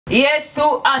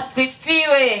Yesu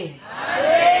asifiwe.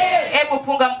 Amen. Hebu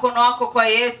punga mkono wako kwa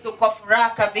Yesu kwa furaha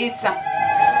kabisa.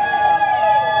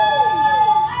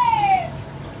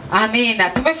 Amina.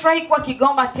 Tumefurahi kwa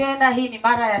Kigoma tena, hii ni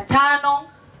mara ya 5.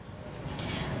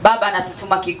 Baba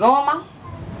anatutuma Kigoma.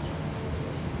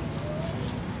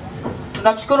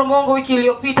 Tunamshukuru Mungu, wiki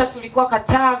iliyopita tulikuwa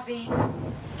Katavi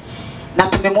na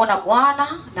tumemwona Bwana,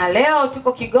 na leo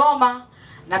tuko Kigoma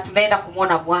na tunaenda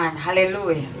kumwona Bwana.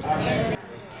 Haleluya. Amen.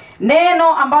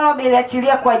 Neno ambalo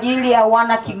niliachilia kwa ajili ya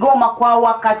wana Kigoma kwa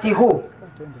wakati huu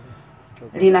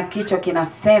lina kichwa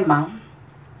kinasema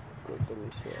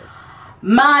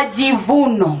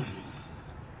majivuno.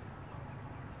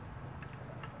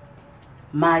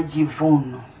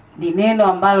 Majivuno ni neno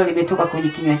ambalo limetoka kwenye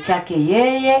kinywa chake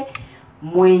yeye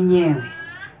mwenyewe.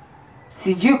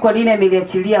 Sijui kwa nini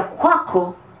ameliachilia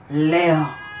kwako leo.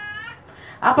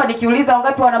 Hapa nikiuliza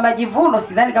wangapi wana majivuno,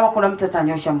 sidhani kama kuna mtu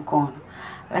atanyosha mkono.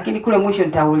 Lakini kule mwisho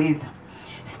nitauliza.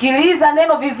 Sikiliza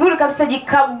neno vizuri kabisa,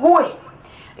 jikague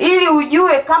ili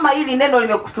ujue kama hili neno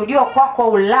limekusudiwa kwako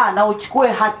au la, na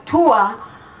uchukue hatua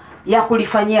ya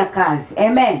kulifanyia kazi.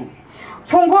 Amen.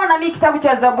 Fungua na mimi kitabu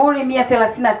cha Zaburi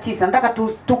 139. Nataka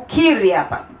tukiri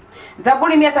hapa.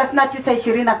 Zaburi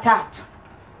 139:23.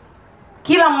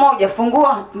 Kila mmoja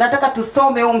fungua, nataka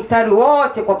tusome huu mstari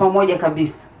wote kwa pamoja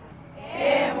kabisa.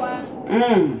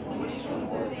 Mungu,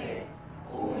 unichunguze,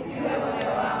 ujue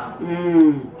moyo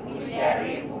wangu.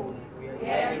 Unijaribu,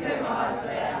 uyajue mawazo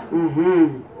yangu.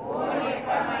 Uone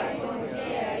kama iko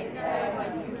njia itayo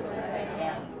majuto ndani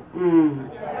yangu.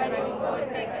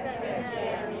 Uniongoze katika njia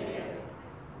ya milele.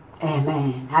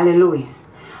 Amen. Haleluya.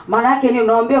 Maana yake ni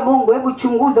unaambia Mungu, hebu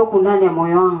chunguza huko ndani ya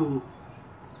moyo wangu,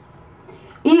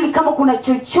 ili kama kuna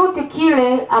chochote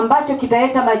kile ambacho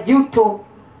kitaleta majuto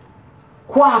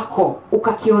kwako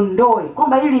ukakiondoe.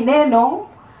 Kwamba hili neno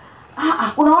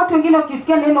kuna watu wengine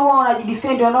wakisikia neno wao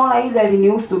wanajidefend, wanaona hili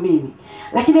alinihusu mimi.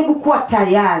 Lakini hebu kuwa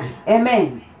tayari.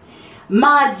 Amen.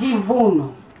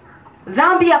 Majivuno.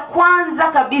 Dhambi ya kwanza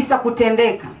kabisa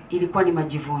kutendeka ilikuwa ni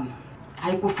majivuno.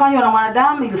 Haikufanywa na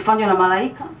mwanadamu, ilifanywa na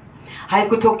malaika.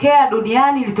 Haikutokea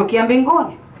duniani, ilitokea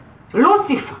mbinguni.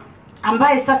 Lucifer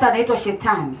ambaye sasa anaitwa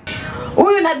Shetani.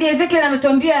 Huyu nabii Ezekiel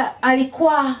anatuambia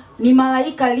alikuwa ni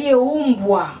malaika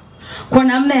aliyeumbwa kwa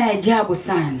namna ya ajabu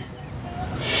sana.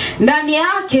 Ndani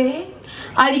yake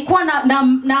alikuwa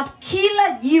na kila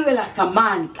jiwe la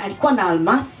thamani. Alikuwa na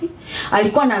almasi,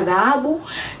 alikuwa na dhahabu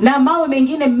na mawe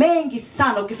mengine mengi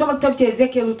sana. Ukisoma kitabu cha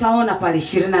Ezekiel utaona pale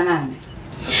 28.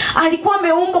 Alikuwa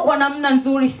ameumbwa kwa namna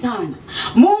nzuri sana.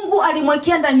 Mungu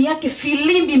alimwekea ndani yake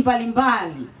filimbi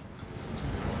mbalimbali.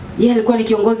 Yeye alikuwa ni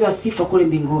kiongozi wa sifa kule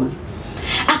mbinguni.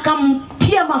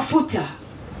 Akamtia mafuta,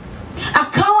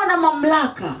 akawa na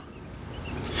mamlaka.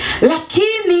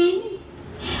 Lakini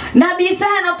nabii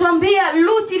Isaya anatuambia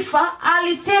Lucifer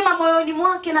alisema moyoni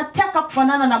mwake, nataka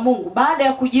kufanana na Mungu. Baada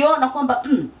ya kujiona kwamba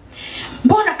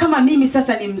mbona kama mimi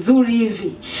sasa ni mzuri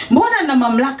hivi, mbona nina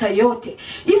mamlaka yote,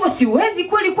 hivyo siwezi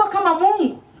kweli kuwa kama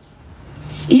Mungu.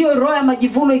 Hiyo roho ya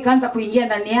majivuno ikaanza kuingia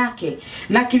ndani yake,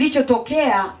 na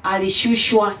kilichotokea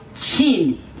alishushwa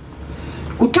chini.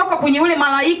 Kutoka kwenye ule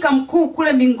malaika mkuu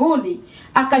kule mbinguni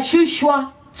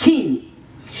akashushwa chini.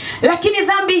 Lakini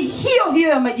dhambi hiyo hiyo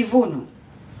ya majivuno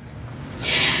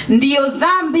ndiyo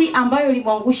dhambi ambayo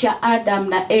ilimwangusha Adam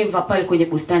na Eva pale kwenye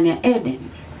bustani ya Eden.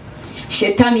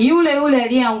 Shetani yule yule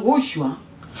aliyeangushwa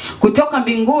kutoka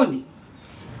mbinguni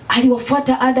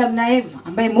aliwafuata Adam na Eva,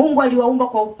 ambaye Mungu aliwaumba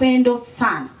kwa upendo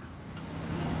sana.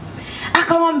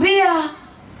 Akamwambia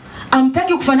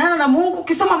amtaki kufanana na Mungu.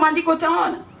 Ukisoma maandiko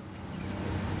utaona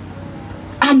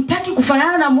amtaki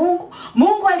kufanana na Mungu.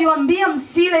 Mungu aliwaambia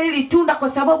msile ili tunda kwa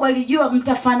sababu alijua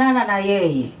mtafanana na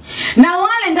yeye. Na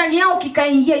wale ndani yao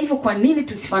kikaingia hivyo, kwa nini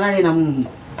tusifanane na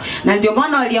Mungu? Na ndio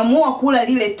maana waliamua kula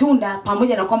lile tunda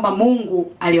pamoja na kwamba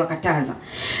Mungu aliwakataza.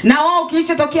 Na wao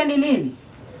kilichotokea ni nini?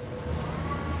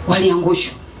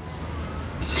 Waliangushwa.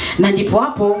 Na ndipo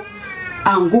hapo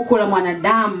anguko la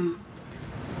mwanadamu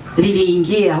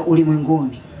liliingia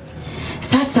ulimwenguni.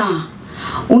 Sasa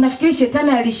unafikiri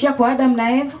shetani alishia kwa Adam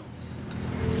na Eva?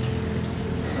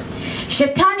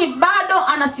 Shetani bado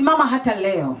anasimama hata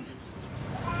leo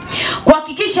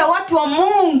kuhakikisha watu wa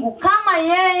Mungu kama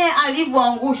yeye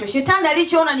alivyoangushwa. Shetani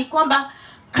alichoona ni kwamba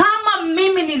kama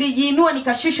mimi nilijiinua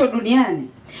nikashushwa duniani,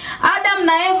 Adam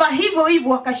na Eva hivyo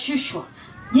hivyo wakashushwa.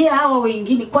 Je, hawa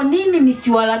wengine kwa nini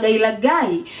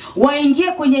nisiwalagai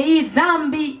waingie kwenye hii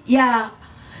dhambi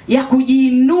ya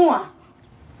kujiinua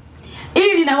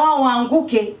ili na wao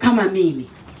waanguke kama mimi?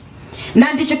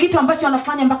 Na ndicho kitu ambacho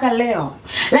anafanya mpaka leo.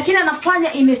 Lakini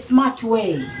anafanya in a smart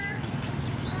way.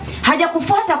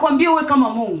 Hajakufuata kwambia uwe kama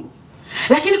Mungu,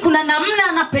 lakini kuna namna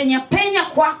anapenya penya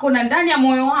kwako na ndani ya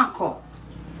moyo wako,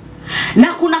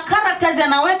 na kuna characters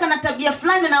anaweka na tabia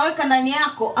fulani anaweka ndani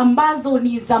yako ambazo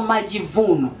ni za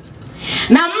majivuno.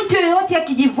 Na mtu yeyote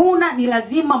akijivuna ni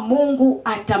lazima Mungu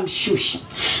atamshusha.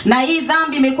 Na hii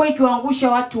dhambi imekuwa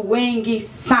ikiwaangusha watu wengi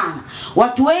sana.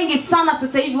 Watu wengi sana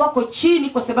sasa hivi wako chini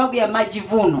kwa sababu ya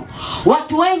majivuno.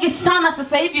 Watu wengi sana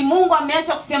sasa hivi Mungu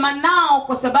ameacha kusema nao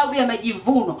kwa sababu ya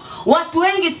majivuno. Watu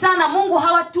wengi sana Mungu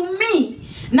hawatumii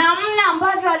namna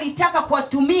ambavyo alitaka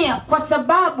kuwatumia kwa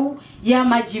sababu ya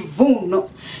majivuno.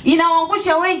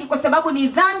 Inawaangusha wengi kwa sababu ni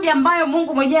dhambi ambayo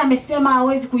Mungu mwenyewe amesema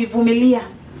hawezi kuivumilia.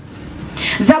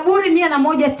 Zaburi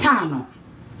 101:5.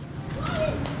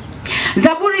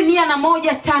 Zaburi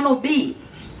 101:5b.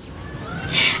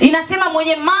 Inasema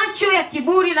mwenye macho ya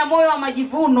kiburi na moyo wa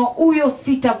majivuno, huyo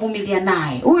sitavumilia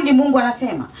naye. Huyu ni Mungu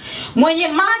anasema. Mwenye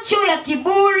macho ya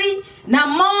kiburi na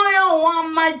moyo wa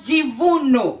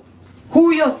majivuno,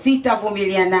 huyo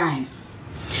sitavumilia naye.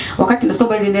 Wakati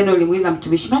nasoma ile neno nilimuuliza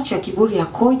mtumishi, macho ya kiburi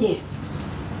yakoje?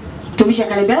 Mtumishi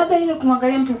akaniambia labda ile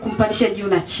kumwangalia mtu kumpandisha juu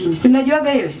na chini. Si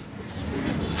mnajuaga ile?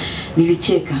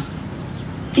 Nilicheka.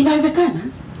 Inawezekana?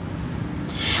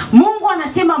 Mungu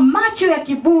anasema macho ya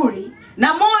kiburi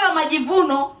na moyo wa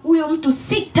majivuno, huyo mtu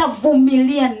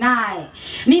sitavumilia naye.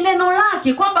 Ni neno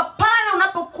lake kwamba pale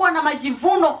unapokuwa na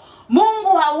majivuno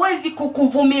Mungu hawezi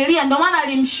kukuvumilia. Ndio maana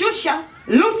alimshusha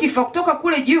Lucifer kutoka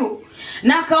kule juu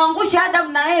na akaangusha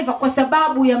Adam na Eva kwa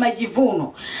sababu ya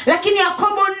majivuno. Lakini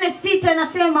Yakobo 4:6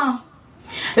 inasema,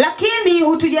 lakini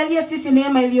hutujalia sisi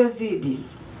neema iliyozidi.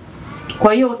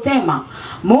 Kwa hiyo usema,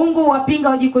 Mungu wapinga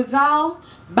wajikuzao,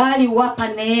 bali wapa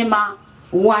neema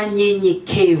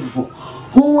wanyenyekevu.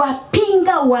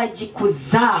 Huwapinga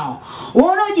wajikuzao.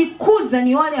 Wanaojikuza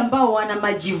ni wale ambao wana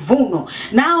majivuno,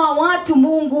 na hawa watu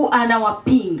Mungu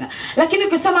anawapinga. Lakini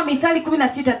ukisoma Mithali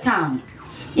 16:5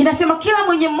 inasema, kila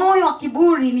mwenye moyo wa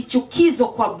kiburi ni chukizo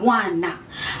kwa Bwana,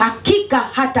 hakika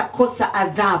hatakosa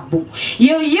adhabu.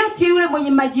 Yoyote yule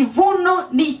mwenye majivuno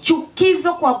ni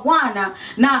chukizo kwa Bwana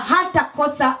na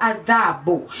hatakosa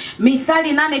adhabu.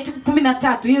 Mithali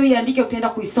 8:13, hiyo iandike, utaenda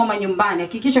kuisoma nyumbani.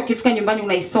 Hakikisha ukifika nyumbani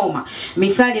unaisoma.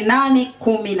 Mithali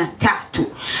 8:13.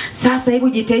 Sasa hebu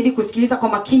jitahidi kusikiliza kwa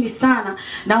makini sana,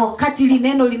 na wakati li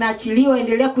neno linaachiliwa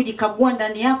endelea kujikagua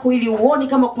ndani yako ili uone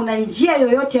kama kuna njia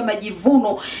yoyote ya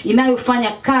majivuno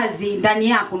inayofanya kazi ndani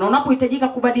yako. Na unapohitajika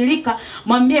kubadilika,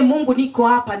 mwambie Mungu, niko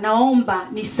hapa, naomba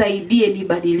nisaidie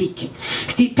nibadilike.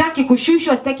 Sitaki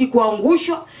kushushwa, sitaki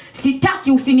kuangushwa,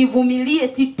 sitaki usinivumilie,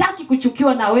 sitaki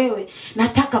kuchukiwa na wewe,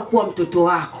 nataka kuwa mtoto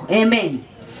wako. Amen.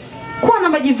 Kuwa na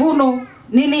majivuno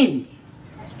ni nini?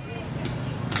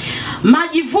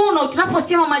 Majivuno,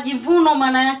 tunaposema majivuno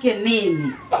maana yake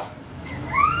nini?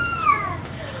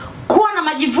 Kuwa na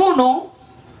majivuno,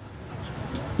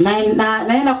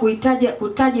 naenda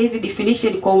kutaja hizi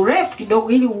definition kwa urefu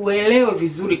kidogo ili uelewe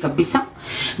vizuri kabisa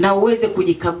na uweze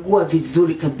kujikagua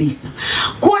vizuri kabisa.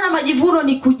 Kuwa na majivuno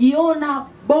ni kujiona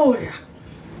bora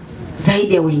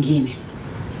zaidi ya wengine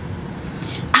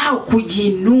au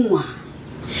kujinua.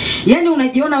 Yaani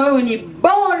unajiona wewe ni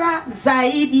bora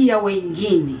zaidi ya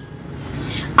wengine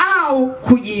au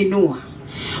kujiinua.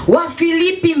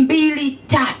 Wafilipi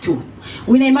 2:3.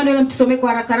 Wina Emmanuel mtusomee kwa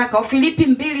haraka haraka. Wafilipi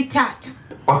 2:3.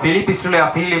 Wafilipi sura ya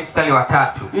 2 mstari wa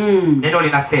 3. Neno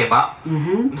linasema,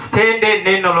 msitende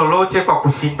neno lolote kwa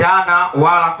kushindana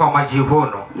wala kwa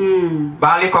majivuno,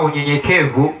 bali kwa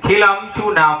unyenyekevu kila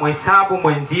mtu na amhesabu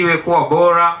mwenziwe kuwa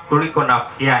bora kuliko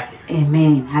nafsi yake.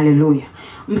 Amen. Haleluya.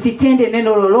 Msitende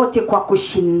neno lolote kwa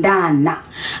kushindana.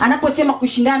 Anaposema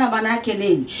kushindana maana yake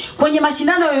nini? Kwenye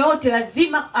mashindano yoyote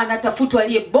lazima anatafutwa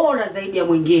aliye bora zaidi ya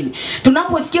mwingine.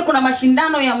 Tunaposikia kuna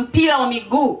mashindano ya mpira wa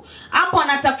miguu, hapo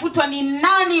anatafutwa ni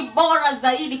nani bora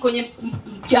zaidi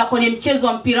kwenye mchezo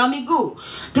wa mpira wa miguu.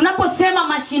 Tunaposema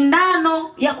mashindano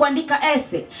ya kuandika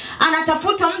ese,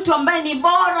 anatafutwa mtu ambaye ni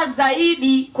bora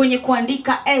zaidi kwenye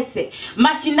kuandika ese.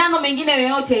 Mashindano mengine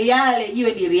yoyote yale,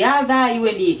 iwe ni riadha,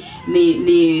 iwe ni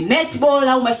netball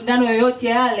au mashindano yoyote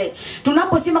yale,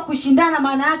 tunaposema kushindana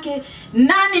maana yake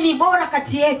nani ni bora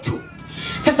kati yetu.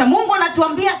 Sasa Mungu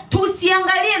anatuambia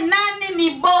tusiangalie nani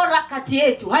ni bora kati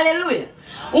yetu. Haleluya.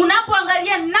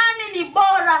 Unapoangalia nani ni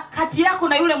bora kati yako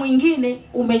na yule mwingine,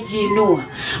 umejiinua.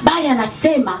 Bali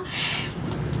anasema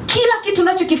kila kitu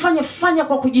unachokifanya fanya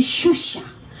kwa kujishusha.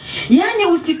 Yaani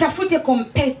usitafute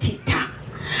competitor.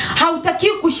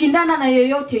 Hautakiwi kushindana na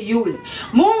yeyote yule.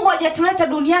 Mungu hajatuleta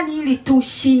duniani ili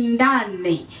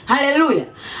tushindane. Haleluya.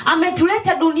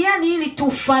 Ametuleta duniani ili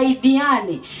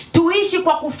tufaidiane. Tuishi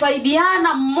kwa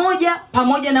kufaidiana mmoja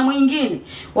pamoja na mwingine.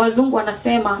 Wazungu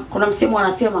wanasema, kuna msemo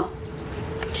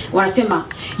wanasema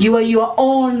you are your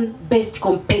own best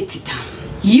competitor.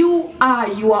 You are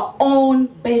your own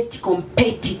best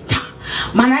competitor.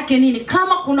 Manake nini?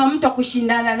 Kama kuna mtu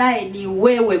akushindana naye ni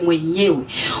wewe mwenyewe.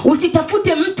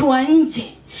 Usitafute mtu wa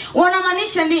nje.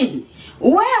 Wanamaanisha nini?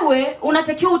 Wewe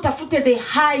unatakiwa utafute the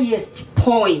highest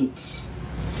point.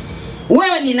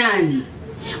 Wewe ni nani?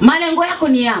 Malengo yako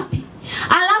ni yapi?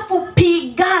 Alafu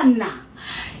pigana.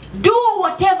 Do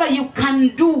whatever you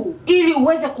can do ili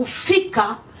uweze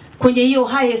kufika kwenye hiyo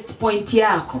highest point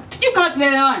yako. Sijui kama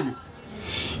tumeelewana.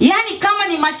 Yani kama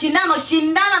ni mashindano,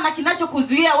 shindana na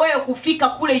kinachokuzuia wewe kufika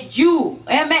kule juu.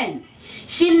 Amen.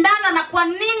 Shindana na kwa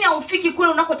nini haufiki kule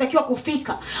unakotakiwa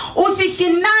kufika.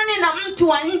 Usishindane na mtu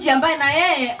wa nje ambaye na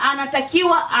yeye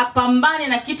anatakiwa apambane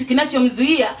na kitu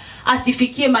kinachomzuia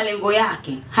asifikie malengo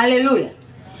yake. Hallelujah.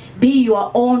 Be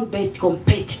your own best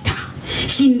competitor.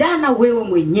 Shindana wewe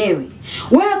mwenyewe.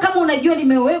 Wewe kama unajua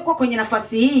nimewekwa kwenye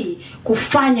nafasi hii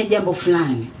kufanya jambo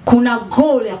fulani, kuna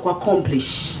goal ya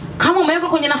kuaccomplish. Kama umewekwa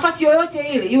kwenye nafasi yoyote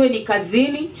ile, iwe ni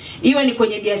kazini, iwe ni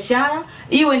kwenye biashara,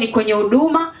 iwe ni kwenye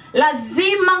huduma,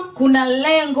 lazima kuna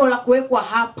lengo la kuwekwa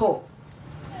hapo.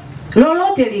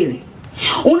 Lolote lile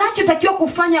unachotakiwa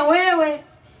kufanya wewe,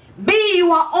 be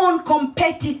your own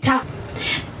competitor.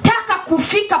 Taka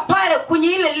kufika pale kwenye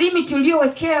ile limit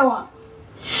uliyowekewa.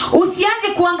 Usianze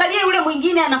kuangalia yule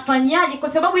mwingine anafanyaje, kwa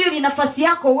sababu hiyo ni nafasi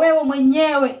yako wewe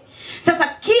mwenyewe. Sasa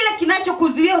kile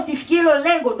kinachokuzuia usifikie hilo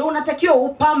lengo ndio unatakiwa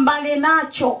upambane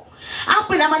nacho.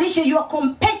 Hapo inamaanisha you are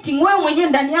competing, wewe mwenyewe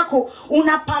ndani yako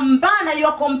unapambana, you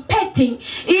are competing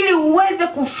ili uweze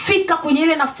kufika kwenye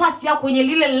ile nafasi au kwenye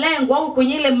lile lengo au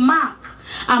kwenye ile mark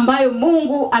ambayo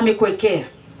Mungu amekuwekea.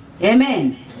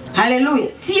 Amen. Hallelujah.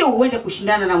 Sio uende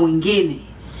kushindana na mwingine.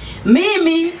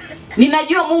 Mimi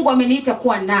ninajua Mungu ameniita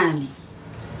kuwa nani,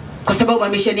 kwa sababu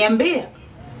ameshaniambia.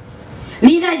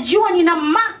 Ninajua nina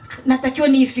mark natakiwa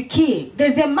niifikie.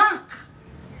 There's a mark.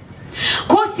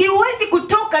 Kwa siwezi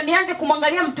kutoka nianze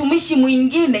kumwangalia mtumishi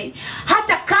mwingine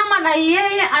hata kama na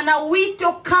yeye ana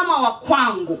wito kama wa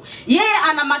kwangu. Yeye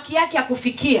ana maki yake ya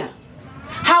kufikia.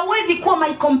 Hawezi kuwa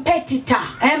my competitor.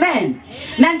 Amen.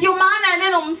 Na ndio maana ya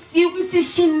neno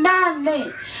msishindane.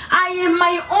 I am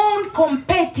my own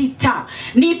competitor.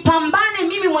 Nipambane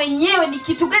mimi mwenyewe, ni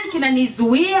kitu gani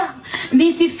kinanizuia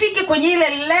nisifike kwenye ile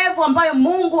level ambayo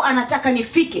Mungu anataka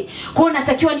nifike. Kwa hiyo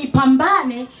natakiwa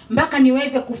nipambane mpaka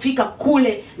niweze kufika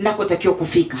kule nakotakiwa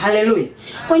kufika. Hallelujah.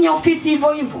 Kwenye ofisi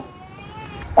hivyo hivyo.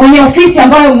 Kwenye ofisi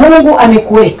ambayo Mungu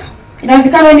amekuweka.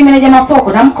 Inawezekana wewe ni meneja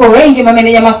masoko na mko wengi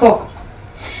mameneja masoko.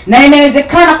 Na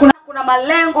inawezekana kuna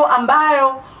malengo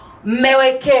ambayo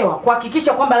mmewekewa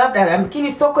kuhakikisha kwamba labda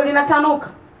yamkini soko linatanuka.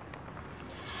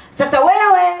 Sasa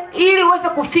wewe ili uweze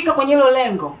kufika kwenye hilo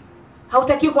lengo,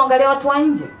 hautakiwi kuangalia watu wa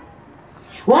nje.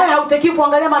 Wala hautakiwi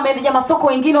kuangalia mameneja masoko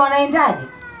wengine wanaendaje.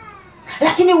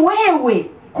 Lakini wewe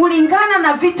kulingana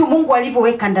na vitu Mungu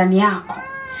alivyoweka ndani yako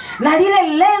na lile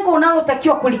lengo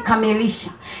unalotakiwa kulikamilisha,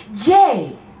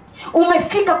 je,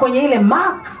 umefika kwenye ile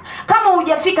mark? Kama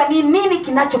hujafika, ni nini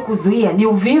kinachokuzuia? Ni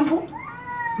uvivu?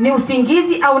 Ni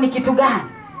usingizi au ni kitu gani?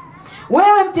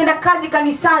 Wewe mtendakazi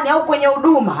kanisani au kwenye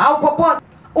huduma au popote,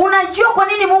 unajua kwa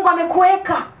nini Mungu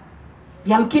amekuweka.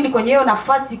 Yamkini kwenye hiyo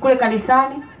nafasi kule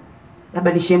kanisani,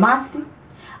 labda ni shemasi,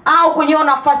 au kwenye hiyo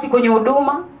nafasi kwenye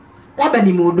huduma, labda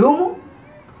ni mhudumu.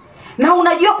 Na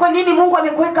unajua kwa nini Mungu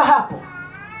amekuweka hapo.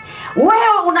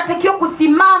 Wewe unatakiwa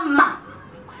kusimama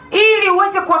ili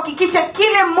uweze kuhakikisha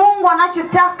kile Mungu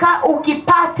anachotaka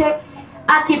ukipate,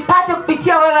 akipate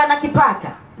kupitia wewe anakipata.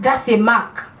 That's a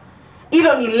mark.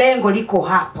 Hilo ni lengo liko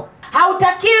hapo.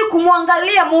 Hautakiwi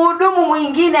kumwangalia mhudumu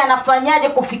mwingine anafanyaje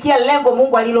kufikia lengo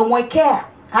Mungu alilomwekea.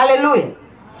 Hallelujah.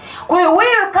 Kwa hiyo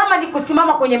wewe kama ni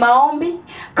kusimama kwenye maombi,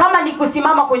 kama ni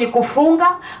kusimama kwenye kufunga,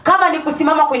 kama ni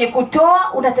kusimama kwenye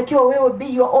kutoa, unatakiwa wewe be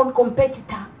your own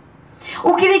competitor.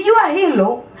 Ukilijua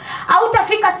hilo,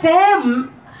 hautafika sehemu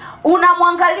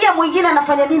unamwangalia mwingine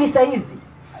anafanya nini saizi.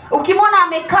 Ukimwona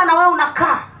amekaa na wewe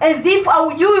unakaa as if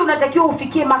haujui unatakiwa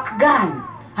ufikie mark gani.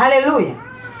 Hallelujah.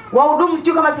 Wahudumu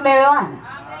sijui kama tunaelewana.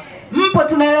 Mpo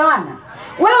tunaelewana?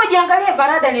 Wewe jiangalie,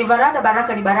 varada ni varada,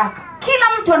 baraka ni baraka. Kila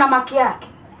mtu ana mark yake.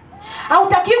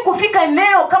 Hautakiwi kufika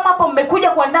eneo kama hapo mmekuja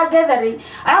kuandaa gathering,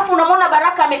 alafu unamwona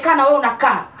baraka amekaa na wewe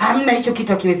unakaa. Hamna, hicho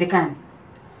kitu hakiwezekani.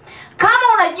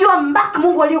 Kama unajua mark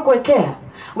Mungu aliyokuwekea,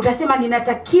 utasema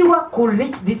ninatakiwa ku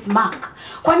reach this mark.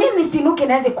 Kwa nini nisinuke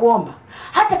nianze kuomba?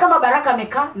 Hata kama baraka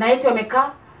amekaa, na yetu amekaa,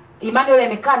 Emmanuel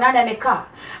amekaa, nani amekaa,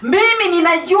 mimi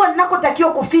ninajua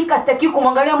ninakotakiwa kufika, sitakiwi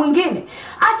kumwangalia mwingine.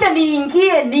 Acha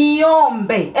niingie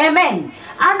niombe. Amen.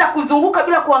 Anza kuzunguka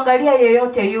bila kuangalia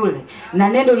yeyote yule. Na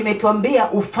neno limetuambia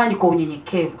ufanye kwa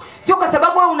unyenyekevu. Sio kwa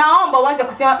sababu wewe unaomba uanze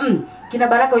kusema kina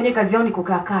baraka wenyewe kazi yao ni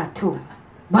kukaa tu.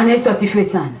 Bwana Yesu asifiwe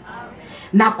sana.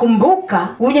 Na kumbuka,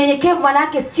 unyenyekevu maana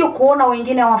yake sio kuona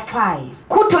wengine hawafai.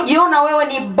 Kutojiona wewe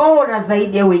ni bora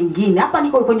zaidi ya wengine. Hapa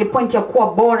niko kwenye point ya kuwa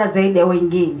bora zaidi ya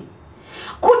wengine.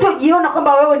 Kutojiona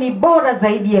kwamba wewe ni bora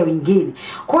zaidi ya wengine.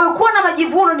 Kwa hiyo kuwa na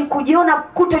majivuno ni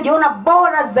kutojiona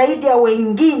bora zaidi ya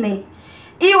wengine.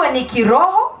 Iwe ni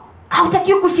kiroho,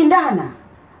 hautakiwi kushindana.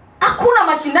 Hakuna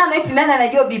mashindano eti nani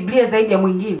anajua Biblia zaidi ya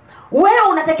mwingine. Wewe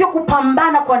unatakiwa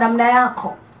kupambana kwa namna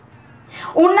yako.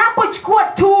 Unapochukua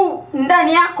tu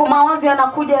ndani yako mawazo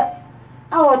yanakuja,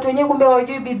 hao watu wenyewe kumbe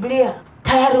hawajui Biblia,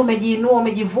 tayari umejiinua,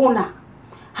 umejivuna.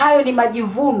 Hayo ni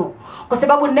majivuno, kwa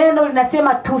sababu neno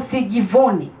linasema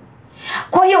tusijivune.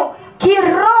 Kwa hiyo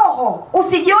kiroho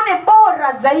usijione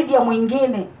bora zaidi ya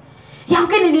mwingine.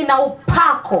 Yamkini nina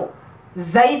upako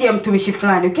zaidi ya mtumishi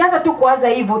fulani. Ukianza tu kuwaza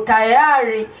hivyo,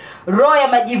 tayari roho ya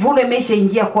majivuno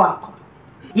imeshaingia kwako.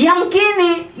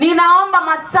 Yamkini ninaomba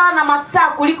masaa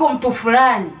kuliko mtu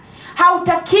fulani.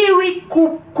 Hautakiwi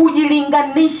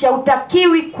kujilinganisha,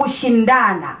 hutakiwi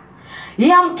kushindana.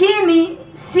 Yamkini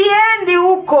siendi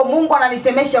huko, Mungu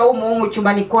ananisemesha humu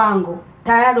chumbani kwangu.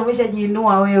 Tayari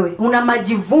umeshajiinua wewe. Una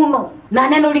majivuno. Na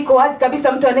neno liko wazi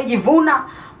kabisa, mtu anayejivuna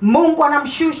Mungu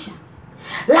anamshusha.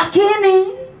 Lakini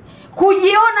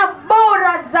kujiona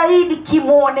bora zaidi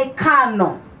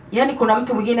kimuonekano. Yaani kuna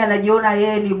mtu mwingine anajiona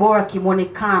yeye ni bora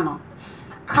kimuonekano.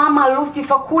 Kama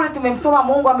Lucifer kule tumemsoma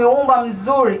Mungu ameumba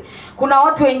mzuri. Kuna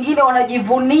watu wengine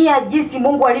wanajivunia jinsi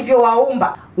Mungu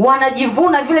alivyowaumba.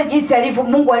 Wanajivuna vile jinsi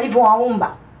Mungu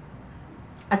alivyowaumba.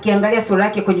 Akiangalia sura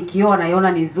yake kwenye kioo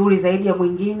anaiona ni nzuri zaidi ya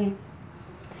mwingine.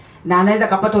 Na anaweza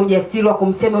kupata ujasiri wa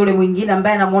kumsema yule mwingine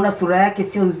ambaye anamuona sura yake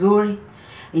sio nzuri.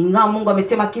 Ingawa Mungu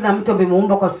amesema kila mtu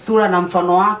amemuumba kwa sura na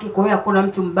mfano wake, kwa hiyo hakuna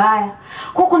mtu mbaya.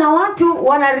 Kwa kuna watu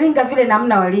wanaringa vile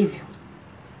namna walivyo.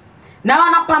 Na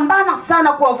wanapambana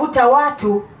sana kuwavuta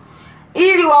watu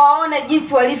ili waone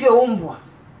jinsi walivyoumbwa.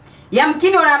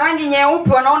 Yamkini wana rangi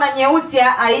nyeupe, wanaona nyeusi,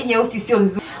 hii nyeusi sio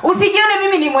nzuri. Usijione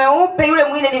mimi ni mweupe, yule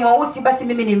mwingine ni mweusi, basi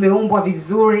mimi nimeumbwa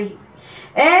vizuri.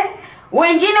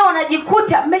 Wengine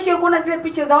wanajikuta, mmeshaona zile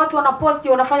picha za watu wanaposti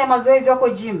wanafanya mazoezi wako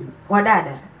gym,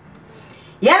 wadada.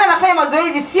 Yaani anafanya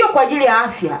mazoezi sio kwa ajili ya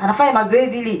afya, anafanya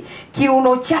mazoezi ili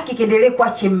kiuno chake kiendelee kuwa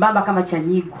chembamba kama cha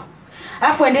nyigu.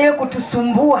 Alafu endelee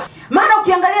kutusumbua. Maana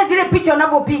ukiangalia zile picha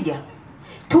wanavyopiga,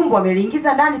 tumbo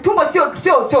ameliingiza ndani. Tumbo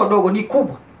sio dogo, ni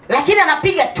kubwa. Lakini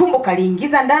anapiga tumbo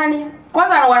kaliingiza ndani.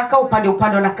 Kwanza wanakaa upande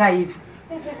wanakaa hivi.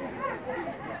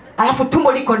 Alafu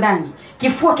tumbo liko ndani.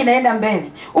 Kifua kinaenda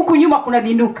mbele. Huku nyuma kuna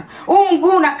binuka. Huu mguu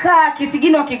unakaa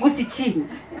kisigino kigusi chini.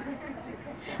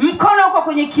 Mkono uko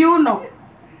kwenye kiuno.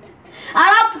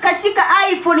 Alafu kashika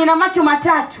iPhone na macho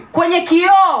matatu kwenye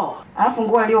kioo. Alafu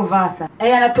nguo aliyovaa sasa.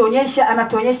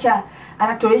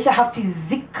 Anatuonyesha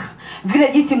hafizika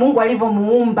vile jinsi Mungu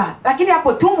alivyomuumba. Lakini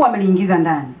hapo tumbo ameliingiza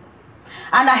ndani.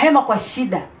 Anahema kwa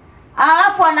shida.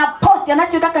 Alafu anapost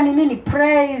anachotaka ni nini?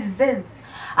 Praises.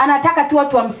 Anataka tu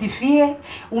watu wamsifie,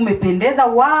 umependeza,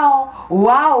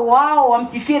 wao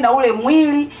wamsifie na ule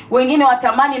mwili. Wengine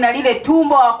watamani na lile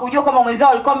tumbo, hawakujua kama mwenzao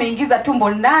alikuwa ameingiza tumbo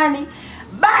ndani.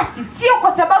 Basi sio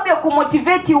kwa sababu ya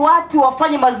kumotivate watu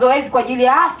wafanye mazoezi kwa ajili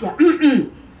ya afya.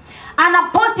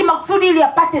 Anaposti maksudi ili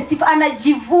apate sifa,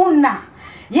 anajivuna.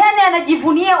 Yaani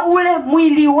anajivunia ule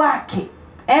mwili wake.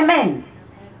 Amen.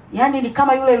 Yaani ni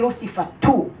kama yule Lucifer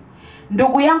tu.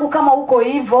 Ndugu yangu, kama uko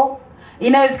hivyo,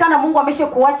 inawezekana Mungu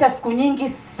ameshakuacha siku nyingi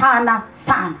sana.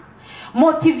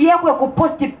 Motive yako ya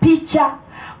kuposti picha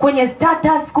kwenye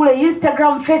status kule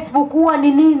Instagram, Facebook huwa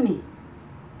ni nini?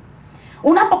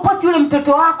 Unapoposti yule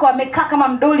mtoto wako amekaa kama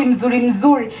mdoli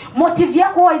mzuri, motive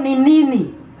yako huwa ni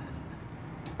nini?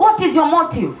 What is your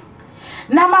motive?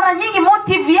 Na mara nyingi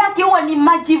motive yake huwa ni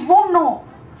majivuno.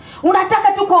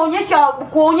 Unataka tu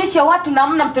kuonyesha watu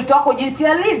namna mtoto wako jinsi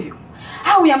alivyo.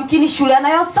 Au yamkini shule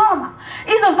anayosoma.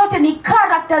 Hizo zote ni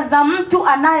character za mtu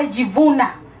anayejivuna.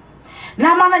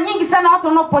 Na mara nyingi sana watu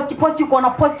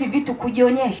wanaposti vitu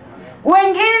kujionyesha.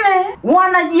 Wengine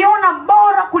wanajiona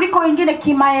bora kuliko wengine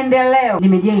kimaendeleo.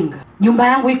 Nimejenga, nyumba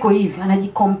yangu iko hivi,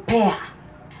 anajikompare.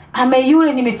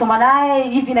 Yule nimesoma naye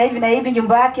hivi na hivi,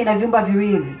 nyumba yake ina vyumba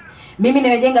 2. Mimi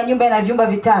nimejenga nyumba ina vyumba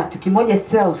 3, kimoja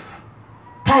self.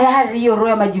 Tayari hiyo roho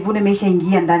ya majivuno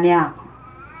imeshaingia ndani yako.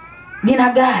 Nina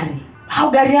gari,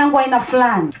 au gari yangu haina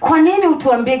fulani. Kwa nini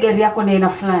utuambie gari yako ni aina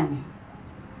fulani?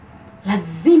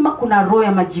 Lazima kuna roho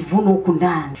ya majivuno huku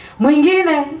ndani.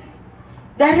 Mwingine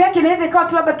gari yake inaweza ikawa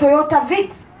tu labda Toyota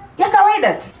Vitz ya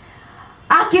kawaida tu.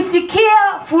 Akisikia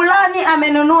fulani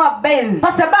amenunua Benz,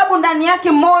 kwa sababu ndani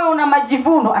yake moyo una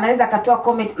majivuno, anaweza akatoa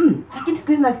comment, lakini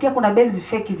siku hizi nasikia kuna Benz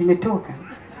fake zimetoka.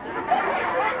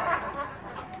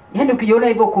 Yaani ukijiona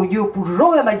hivyo kujua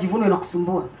roho ya majivuno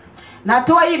inakusumbua.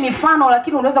 Natoa hii mifano,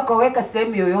 lakini unaweza kuweka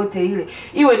sehemu yoyote ile.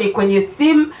 Iwe ni kwenye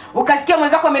simu, ukasikia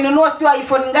mwenzako amenunua sio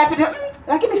iPhone ngapi,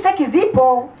 lakini fake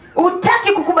zipo.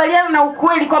 Utaki kukubaliana na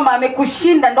ukweli kwamba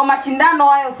amekushinda, ndo mashindano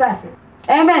hayo sasa.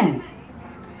 Amen.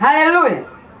 Haleluya.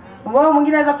 Mbona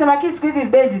mwingine anaweza kusema kisi siku hizi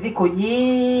bei ziko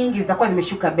nyingi, zitakuwa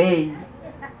zimeshuka bei.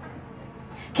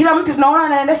 Kila mtu tunaona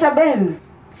anaendesha Benz.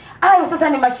 Hayo sasa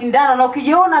ni mashindano, na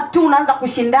ukijiona tu unaanza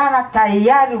kushindana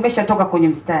tayari umeshatoka kwenye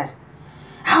mstari.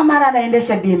 Mara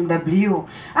anaendesha BMW.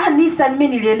 Nissan mimi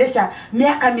niliendesha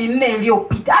miaka 4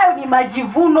 iliyopita. Hayo ni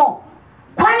majivuno.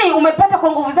 Kwani umepata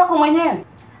kwa nguvu zako mwenyewe?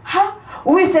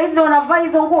 Huyu saizi ndio unavaa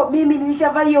hizo nguo. Mimi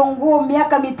nilishavaa hiyo nguo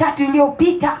miaka 3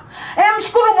 iliyopita.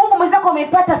 Mshukuru Mungu mwenzako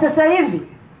umepata sasa hivi.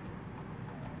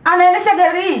 Anaendesha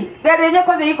gari yenyewe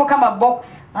kwanza iko kama box.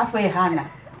 Alafu yeye hana.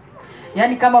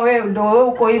 Yaani kama wewe ndio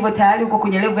uko hivyo tayari uko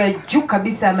kwenye level ya juu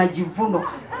kabisa ya majivuno.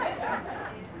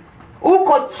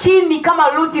 Uko chini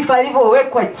kama Lucifer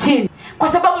alivyowekwa chini. Kwa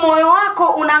sababu moyo wako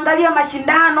unaangalia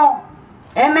mashindano.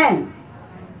 Amen.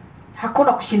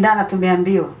 Hakuna kushindana,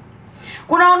 tumeambiwa.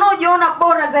 Kuna wanaojiona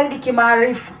bora zaidi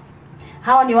kimaarifa.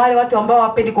 Hawa ni wale watu ambao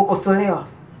hawapendi kukosolewa.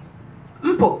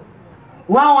 Mpo?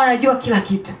 Wao wanajua kila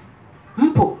kitu.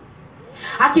 Mpo?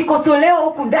 Akikosolewa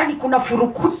huku ndani kuna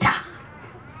furukuta.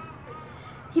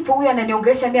 Hivyo huyu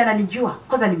ananiongelesha mimi ananijua.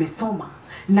 Kwanza nimesoma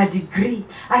na degree.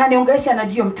 Ananiongelesha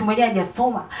anajua mtu mwenyewe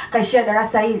hajasoma, kaishia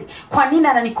darasa hili. Kwa nini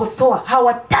ananikosoa?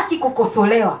 Hawataki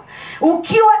kukosolewa.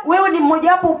 Ukiwa wewe ni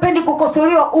mmoja wapo upendi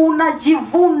kukosolewa,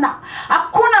 unajivuna.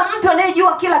 Hakuna mtu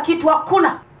anayejua kila kitu,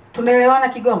 hakuna. Tunaelewana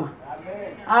Kigoma?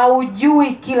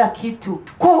 Haujui kila kitu.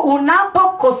 Kwa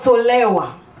unapokosolewa,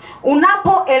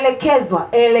 unapoelekezwa,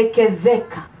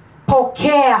 elekezeka.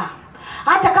 Pokea.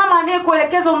 Hata kama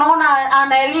anayekuelekeza unaona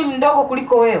ana elimu ndogo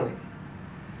kuliko wewe,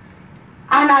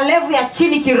 ana level ya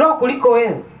chini kiroho kuliko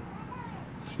wewe,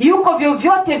 yuko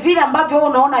vyovyote vile ambavyo wewe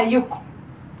unaona yuko.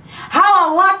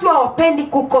 Hawa watu hawapendi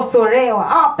kukosolewa,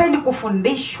 hawapendi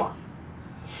kufundishwa,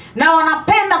 na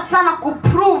wanapenda sana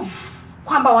kuprove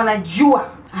kwamba wanajua.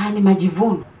 Ni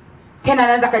majivuno. Tena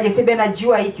anaweza kujisebea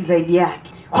najua hiki zaidi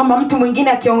yake, kwamba mtu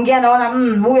mwingine akiongea naona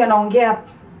huyu anaongea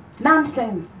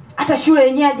nonsense, hata shule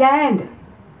yenyewe hajaenda.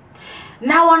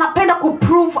 Na wanapenda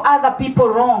kuprove other people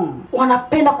wrong.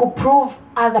 Wanapenda kuprove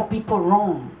other people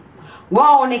wrong.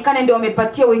 Wao onekane ndio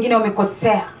wamepatia, wengine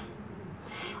wamekosea.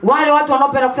 Wale watu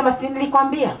wanaopenda kusema si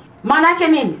nilikwambia. Maana yake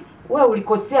nini? Wewe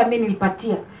ulikosea, mimi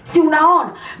nilipatia. Si unaona?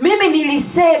 Mimi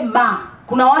nilisema.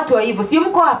 Kuna watu wa hivyo, si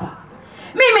mko hapa?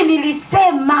 Mimi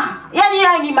nilisema.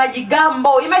 Yaani ni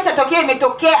majigambo. Imeshatokea,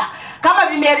 imetokea. Kama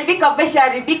vimeharibika,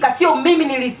 vimeshaharibika. Sio mimi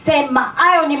nilisema.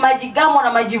 Hayo ni majigambo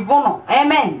na majivuno.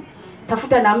 Amen.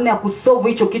 Tafuta namna ya kusolve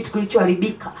hicho kitu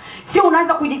kilichoharibika. Sio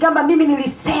unaanza kujigamba mimi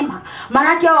nilisema. Maana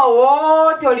yake hao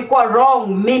wote walikuwa wrong,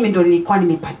 mimi ndo nilikuwa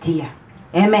nimepatia.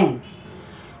 Amen.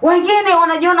 Wengine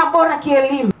wanajiona bora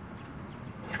kielimu.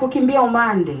 Sikukimbia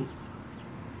umande.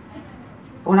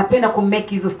 Unapenda kumake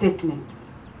hizo statements.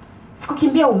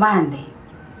 Sikukimbia umande.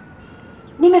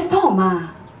 Nimesoma.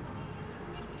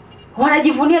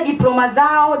 Wanajivunia diploma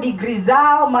zao, degree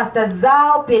zao, masters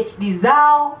zao, PhD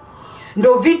zao.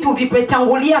 Ndio vitu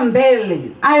vipetangulia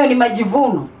mbele. Hayo ni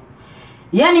majivuno.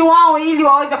 Yaani wao ili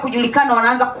waweze kujulikana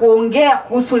wanaanza kuongea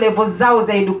kuhusu level zao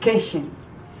za education.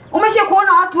 Umesha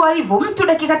kuona watu wa hivyo? Mtu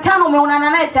dakika 5 umeonana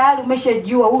naye tayari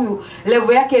umeshajua huyu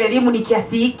level yake elimu ni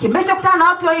kiasi hiki. Umeshakutana na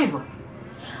watu wa hivyo?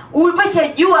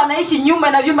 Umeshajua anaishi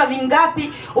nyumba na vyumba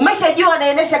vingapi? Umeshajua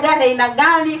anaendesha gari aina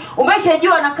gani?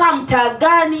 Umeshajua anakaa mtaa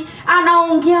gani?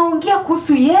 Anaongea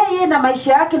kuhusu yeye na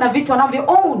maisha yake na vitu anavyo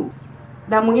own.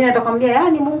 Na mwingine atakwambia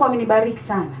yaani Mungu amenibariki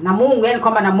sana. Na Mungu yaani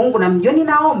kwamba na Mungu na mjoni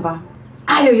naomba.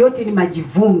 Hayo yote ni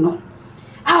majivuno.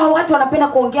 Hawa watu wanapenda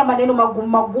kuongea maneno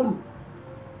magumu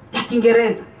ya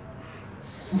Kiingereza.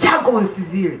 Jargons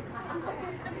zile.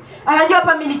 Anajua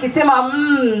hapa mimi nikisema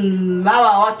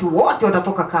hawa watu wote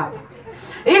watatoka kapa.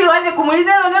 Ili waanze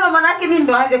kumuuliza hilo neno maana yake nini,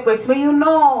 ndio aanze kuexplain you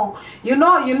know.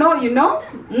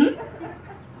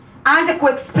 Aanze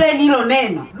kuexplain hilo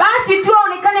neno. Basi tu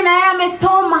aonekane na yeye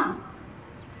amesoma.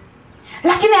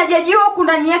 Lakini hajajua huko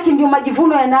ndani yake ndio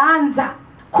majivuno yanaanza.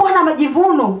 Kuwa na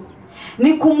majivuno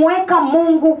ni kumweka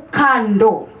Mungu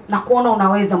kando na kuona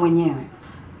unaweza mwenyewe.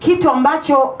 Kitu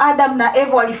ambacho Adam na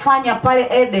Eva walifanya pale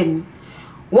Eden,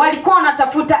 walikuwa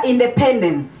wanatafuta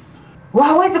independence.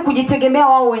 Waweze kujitegemea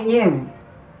wao wenyewe.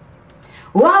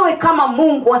 Wawe kama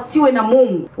Mungu, wasiwe na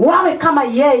Mungu. Wawe kama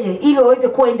yeye ili waweze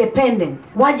kuwa independent.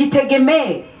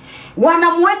 Wajitegemee.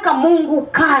 Wanamweka Mungu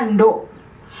kando.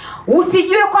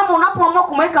 Usijue kwamba unapoamua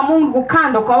kumweka Mungu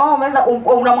kando kwa wao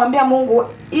unamwambia Mungu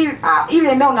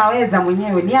ile eneo unaweza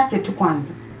mwenyewe, niache tu kwanza.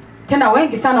 Tena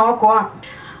wengi sana wako hapo.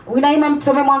 Unaima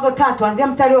mtusome Mwanzo 3, anzia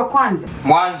mstari wa kwanza.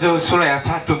 Mwanzo sura ya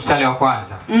 3 mstari wa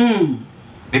kwanza.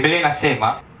 Biblia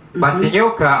inasema, basi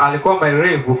nyoka alikuwa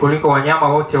mwerevu kuliko wanyama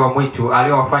wote wa mwitu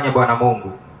aliowafanya Bwana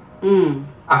Mungu.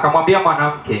 Akamwambia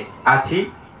mwanamke, ati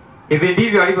hivi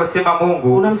ndivyo alivyosema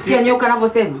Mungu. Unamsikia nyoka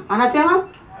anavyosema? Anasema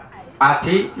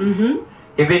ati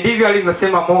hivi ndivyo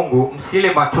alivyosema Mungu,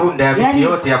 msile matunda ya miti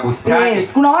yote ya bustani. Yes,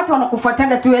 kuna watu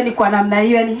wanakufuataga tu yani kwa namna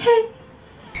hiyo yani. Hey.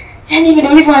 Yani hivi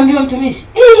ndio ulivyoambiwa mtumishi.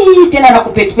 Tena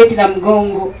anakupetipeti na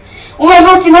mgongo.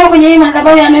 Umeambiwa usimame kwenye hii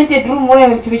madhabahu ya anointed room wewe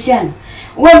mtumishana.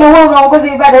 Wewe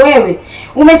unaongoza ibada wewe.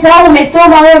 Umesahau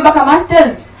umesoma wewe mpaka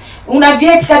masters. Una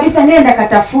vyeti kabisa, nenda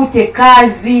katafute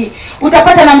kazi.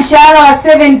 Utapata na mshahara wa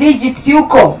 7 digits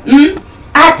huko.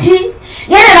 Ati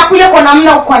yani anakuja kwa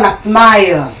namna uko na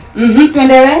smile.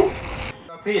 Tuendelee.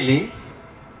 Pili,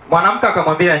 mwanamke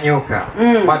akamwambia nyoka,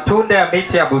 matunda ya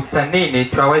miti ya bustanini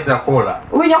twaweza kula.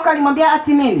 Huyu nyoka alimwambia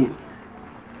ati nini?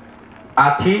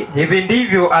 Ati hivi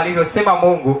ndivyo alivyosema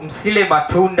Mungu, msile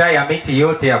matunda ya miti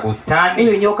yote ya bustani.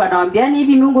 Huyu nyoka anawaambia ni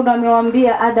hivi, Mungu ndo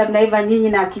amewaambia Adam na Eva, nyinyi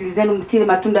na akili zenu msile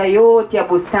matunda yote ya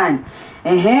bustani.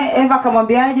 Eva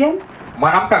akamwambiaje?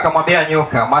 Mwanamke akamwambia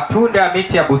nyoka, matunda ya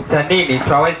miti ya bustanini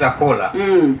twaweza kula.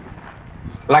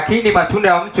 Lakini matunda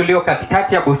ya mti ulio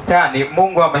katikati ya bustani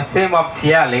Mungu amesema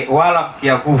msiale wala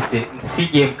msiaguse,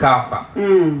 msije mkafa.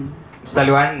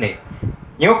 Mstari wa 4.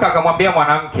 Nyoka akamwambia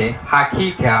mwanamke,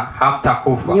 hakika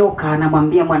hamtakufa. Nyoka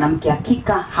anamwambia mwanamke,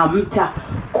 hakika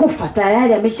hamtakufa.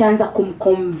 Tayari ameshaanza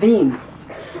kumconvince.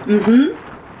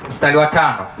 Mstari wa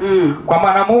 5. Kwa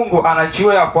maana Mungu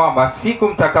anajua ya kwamba siku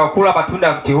mtakaokula matunda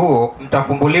ya mti huo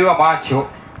mtafumbuliwa macho,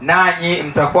 nanyi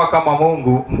mtakuwa kama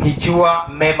Mungu, mkijua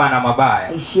mema na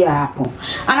mabaya. Ishia hapo.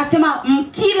 Anasema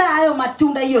mkila hayo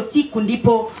matunda hiyo siku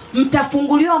ndipo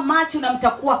mtafunguliwa macho na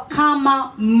mtakuwa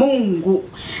kama Mungu.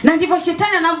 Na ndivyo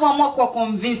shetani anavyoamua kwa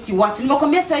convince watu.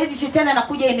 Nimekwambia saa hizi shetani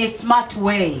anakuja in a smart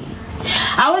way.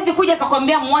 Hawezi kuja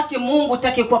akakwambia muache Mungu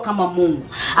utake kuwa kama Mungu.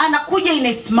 Anakuja in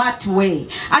a smart way.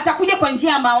 Atakuja kwa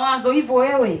njia ya mawazo. Hivyo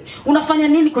wewe unafanya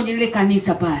nini kwenye lile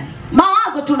kanisa pale?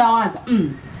 Mawazo tunawaza.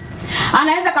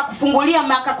 Anaweza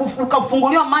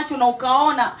kukufunguliwa macho na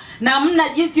ukaona namna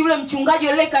jinsi yule mchungaji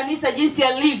wa ile kanisa jinsi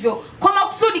alivyo kwa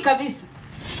makusudi kabisa.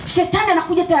 Shetani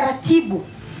anakuja taratibu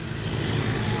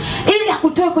ili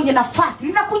akutoe kwenye nafasi.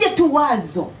 Linakuja tu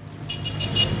wazo.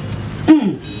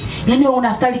 Yaani wewe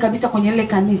unasali kabisa kwenye ile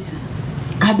kanisa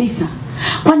kabisa.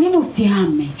 Kwa nini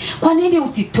usihame? Kwa nini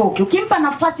usitoke? Ukimpa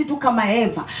nafasi tu kama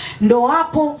Eva, ndo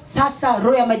hapo sasa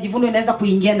roho ya majivuno inaweza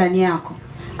kuingia ndani yako.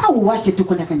 Au uache tu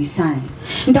kwenda kanisani.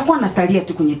 Nitakuwa nasalia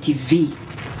tu kwenye TV.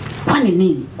 Kwani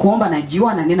nini? Kuomba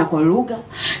najua na nena kwa lugha.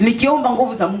 Nikiomba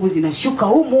nguvu za Mungu zinashuka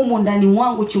humu ndani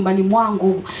mwangu, chumbani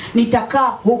mwangu. Nitakaa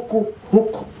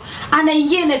huku.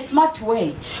 Anaingia in a smart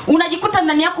way. Unajikuta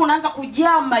ndani yako unaanza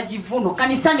kujaa majivuno.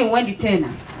 Kanisani uendi tena.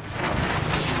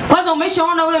 Kwanza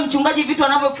umeshaona ule mchungaji vitu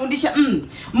anavyofundisha.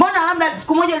 Mbona labda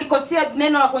siku moja alikosea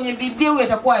neno la kwenye Biblia, huyu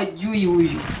atakuwa ajui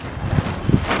huyu.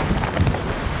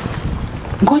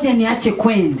 Ngoja niache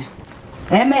kwenda.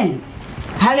 Amen.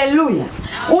 Haleluya.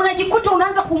 Unajikuta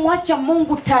unaanza kumwacha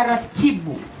Mungu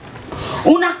taratibu.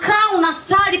 Unakaa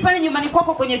unasali pale nyumbani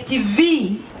kwako kwenye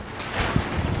TV.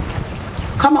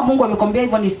 Kama Mungu amekwambia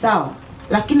hivyo ni sawa,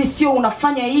 lakini sio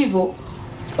unafanya hivyo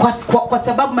kwa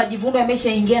sababu majivuno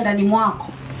yameshaingia ndani mwako.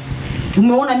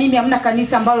 Umeona mimi hamna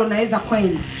kanisa ambalo naweza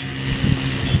kwenda.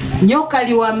 Nyoka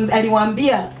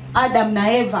aliwaambia Adam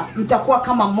na Eva, mtakuwa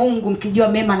kama Mungu mkijua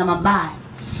mema na mabaya.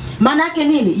 Maana yake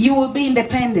nini? You will be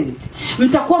independent.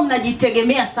 Mtakuwa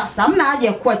mnajitegemea sasa. Hamna haja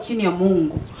ya kuwa chini ya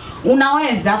Mungu.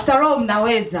 Unaweza, after all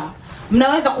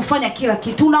mnaweza kufanya kila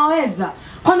kitu. Unaweza.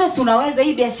 Kwani si unaweza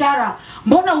hii biashara?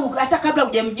 Mbona hata kabla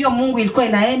hujamjua Mungu ilikuwa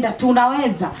inaenda tu?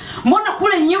 Unaweza. Mbona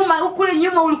kule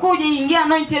nyuma ulikuwa hujaingia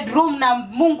anointed room na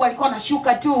Mungu alikuwa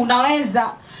anashuka tu? Unaweza.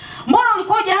 Mbona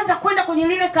ulikuwa hujaanza kwenda kwenye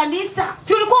lile kanisa?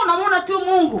 Si ulikuwa unamuona tu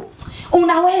Mungu?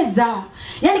 Unaweza.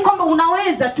 Yaani kwamba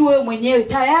unaweza tu wewe mwenyewe.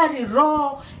 Tayari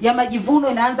roho ya majivuno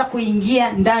inaanza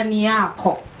kuingia ndani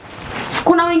yako.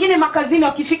 Kuna wengine makazini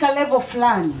wakifika level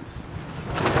fulani,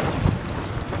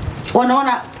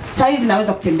 wanaona saizi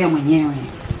naweza kutembea mwenyewe.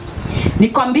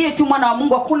 Nikwambie tu mwana wa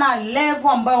Mungu, hakuna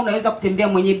level ambayo unaweza kutembea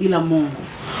mwenyewe bila Mungu.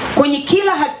 Kwenye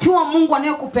kila hatua Mungu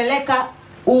anayokupeleka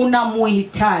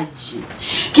unamuhitaji.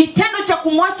 Kitendo cha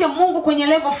kumwacha Mungu kwenye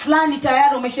level fulani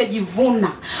tayari umeshajivuna.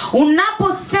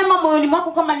 Unaposema moyoni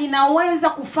mwako kama ninaweza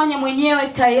kufanya mwenyewe,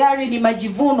 tayari ni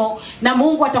majivuno, na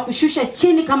Mungu atakushusha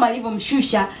chini kama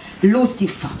alivyomshusha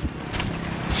Lucifer.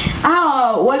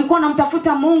 Walikuwa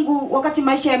wanamtafuta Mungu wakati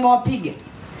maisha yamewapiga,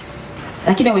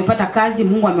 lakini wamepata kazi,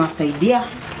 Mungu amewasaidia.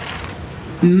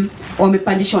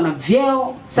 wamepandishwa na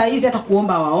vyeo, saa hizi hata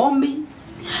kuomba waombi,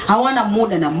 hawana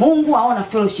muda na Mungu, hawana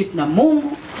fellowship na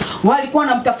Mungu. Walikuwa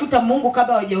wanamtafuta Mungu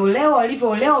kabla hawajaolewa,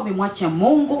 walivyoolewa wamemwacha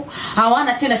Mungu.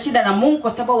 Hawana tena shida na Mungu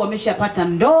kwa sababu wameshapata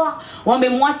ndoa,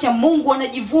 wamemwacha Mungu.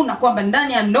 Wanajivuna kwamba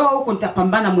ndani ya ndoa huko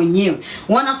nitapambana mwenyewe.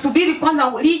 Wanasubiri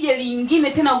kwanza lije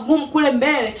lingine tena gumu kule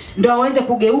mbele ndio waweze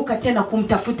kugeuka tena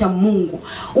kumtafuta Mungu.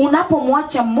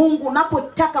 Unapomwacha Mungu,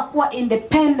 unapotaka kuwa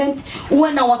independent,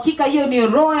 uwe na uhakika hiyo ni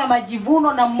roho ya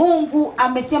majivuno, na Mungu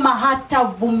amesema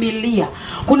hatavumilia.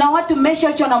 Kuna watu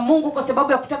mmeshaachwa na Mungu kwa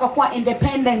sababu ya kutaka kuwa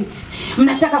independent.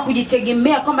 Mnataka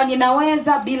kujitegemea kwamba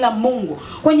ninaweza bila Mungu.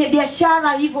 Kwenye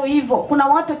biashara hivyo hivyo. Kuna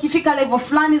watu wakifika level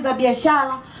fulani za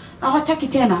biashara hawataki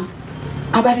tena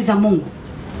habari za Mungu.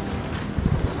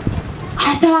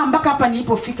 Hasa mpaka hapa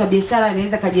nilipofika biashara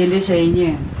inaweza kajiendesha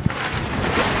yenyewe.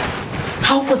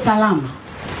 Hauko salama.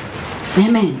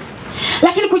 Amen.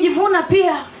 Lakini kujivuna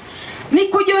pia ni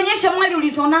kujionyesha mali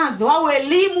ulizonazo au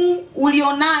elimu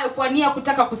ulionayo kwa nia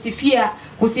kutaka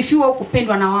kusifiwa au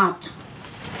kupendwa na watu.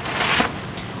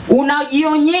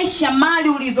 Unajionyesha mali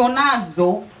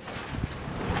ulizonazo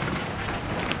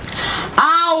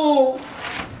au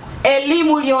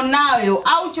elimu ulionayo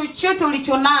au chochote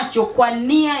ulichonacho kwa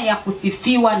nia ya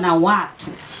kusifiwa na watu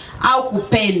au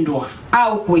kupendwa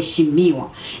au kuheshimiwa.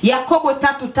 Yakobo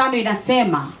 3:5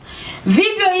 inasema,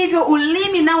 vivyo hivyo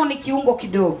ulimi nao ni kiungo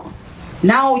kidogo,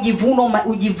 nao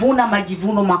ujivuna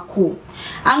majivuno makuu.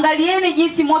 Angalieni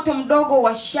jinsi moto mdogo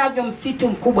washavyo msitu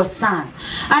mkubwa sana.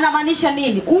 Anamaanisha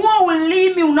nini? Huo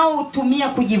ulimi unaotumia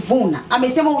kujivuna,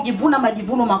 amesema ujivuna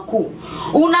majivuno makuu.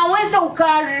 Unaweza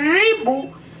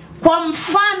ukaribu kwa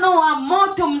mfano wa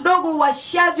moto mdogo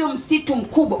washavyo msitu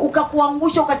mkubwa,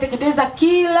 ukakuangusha, ukateketeza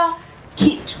kila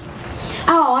kitu.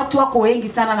 Hawa watu wako wengi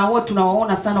sana na wao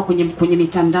tunawaona sana kwenye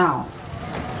mitandao.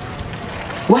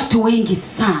 Watu wengi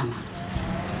sana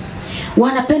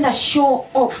wanapenda show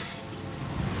off.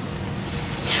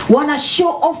 Wana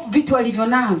show off vitu walivyo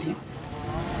navyo.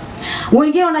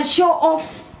 Wengine wana show off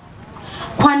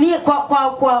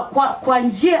kwa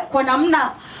njia, kwa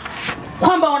namna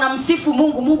kwamba wanamsifu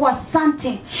Mungu. Mungu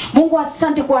asante. Mungu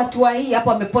asante kwa hatua hii.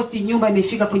 Hapo ameposti nyumba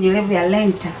imefika kwenye level ya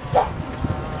lenta.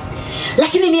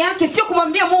 Lakini ni yake sio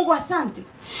kumwambia Mungu asante.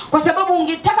 Kwa sababu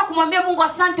ungetaka kumwambia Mungu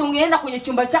asante, ungeenda kwenye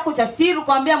chumba chako cha siri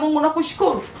kumwambia Mungu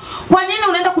nakushukuru. Kwa nini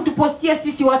unaenda kutupostia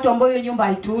sisi watu ambao hiyo nyumba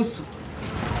haituhusu?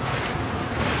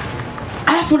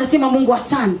 Alafu unasema Mungu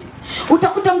asante.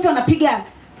 Utakuta mtu anapiga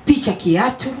picha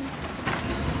kiatu,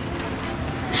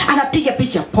 anapiga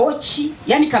picha pochi,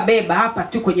 yani kabeba hapa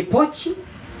tu kwenye pochi.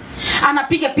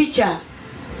 Anapiga picha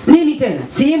nini tena?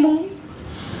 Simu,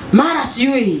 mara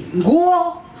sijui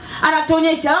nguo,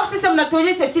 anatuonyesha. Alafu sasa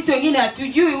mnatuonyesha sisi wengine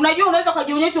hatujui. Unajua unaweza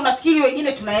kujionyesha unafikiri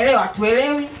wengine tunaelewa,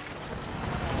 hatuelewi.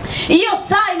 Hiyo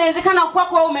saa inawezekana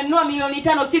kwako wewe umenunua milioni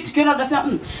 5, sisi tukiona tunasema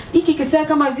hiki kisa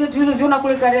kama zile tulizoziona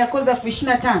kule Kariakoo za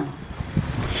 25.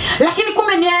 Lakini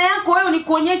kumbe nia yako wewe ni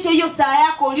kuonyesha hiyo saa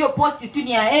yako ulioposti, si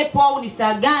ni ya Apple au ni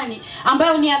saa gani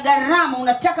ambayo ni ya gharama,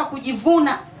 unataka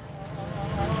kujivuna.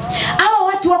 Hawa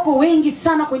watu wako wengi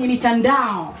sana kwenye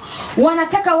mitandao.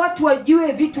 Wanataka watu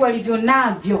wajue vitu walivyo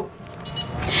navyo.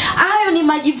 Hayo ni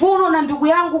majivuno, na ndugu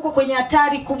yangu uko kwenye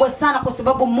hatari kubwa sana, kwa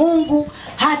sababu Mungu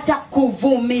hata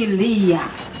kuvumilia.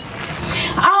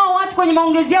 Hawa watu kwenye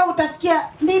maongezi yao utasikia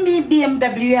mimi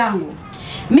BMW yangu,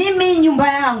 mimi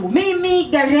nyumba yangu, mimi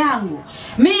gari yangu,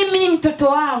 mimi mtoto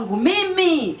wangu,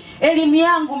 mimi elimu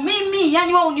yangu, mimi,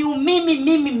 yani wao ni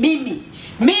mimi.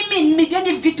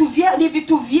 Yani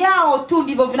vitu vyao tu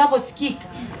ndivyo vinavyosikika.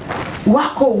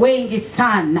 Wako wengi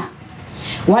sana.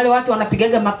 Wale watu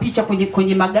wanapigaga mapicha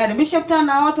kwenye magari. Nimeshakutana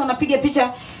na watu wanapiga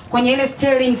picha kwenye ile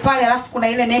steering pale, alafu kuna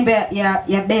ile nembe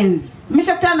ya Benz.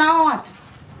 Nimeshakutana na hao watu.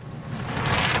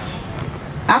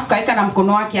 Alafu kaeka na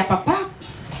mkono wake hapa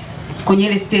kwenye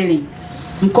ile steering.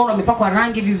 Mkono umepakwa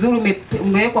rangi vizuri,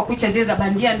 umewekwa kucha zile za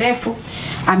bandia ndefu.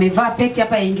 Amevaa pete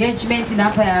hapa ya engagement na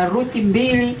hapa ya harusi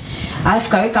mbili. Alafu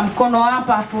kaweka mkono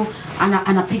hapa, alafu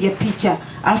anapiga picha.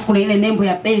 Alafu kuna ile nembo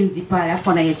ya Benz pale,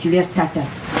 alafu anaiachilia status.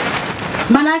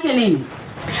 Maana yake nini?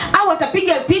 Au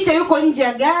atapiga picha yuko nje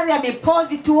ya gari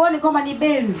amepozi tuone kama ni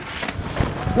Benz.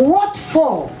 What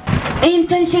for?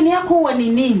 Intention yako huwa ni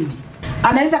nini?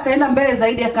 Anaweza kaenda mbele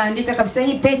zaidi akaandika kabisa,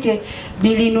 hii pete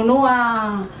nilinunua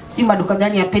si maduka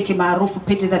gani ya pete maarufu,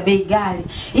 pete za bei ghali.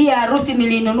 Hii harusi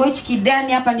nilinunua hichi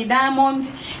kidani hapa ni diamond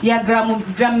ya gramu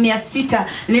 600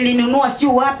 nilinunua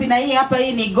sio wapi, na hii hapa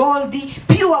hii ni gold,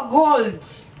 pure gold.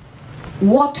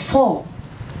 What for?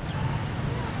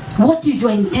 What is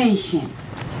your intention?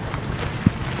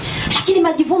 Lakini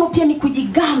majivuno pia ni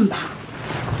kujigamba.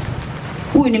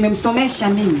 Huyu nimemsomesha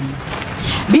mimi.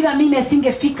 Bila mimi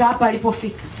asingefika hapa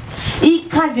alipofika. Hii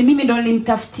kazi mimi ndo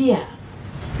nilimtafutia.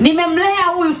 Nimemlea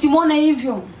huyu, simuone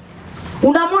hivyo.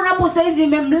 Unamwona hapo saizi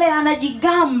nimemlea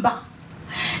anajigamba.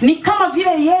 Ni kama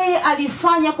vile yeye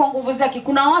alifanya kwa nguvu zake.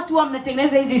 Kuna watu wa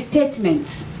mnatengeneza hizi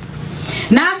statements.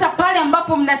 Na hasa pale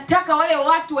ambapo mnataka wale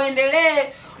watu waendelee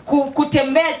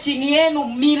kutembea chini yenu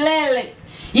milele.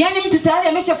 Yaani mtu tayari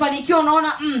ameshafanikiwa,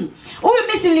 unaona huyu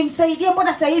mimi nilimsaidia,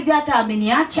 mbona saa hizi hata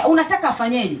ameniacha? Unataka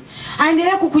afanyeje?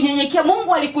 Aendelee kukunyenyekea.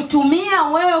 Mungu alikutumia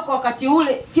wewe kwa wakati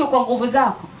ule, sio kwa nguvu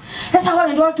zako. Sasa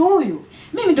wale ndio watu, huyu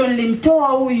mimi ndo nilimtoa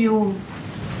huyu,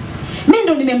 mimi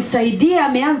ndo nimemsaidia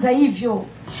ameanza hivyo.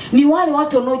 Ni wale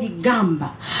watu wanaojigamba.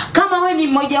 Kama wewe ni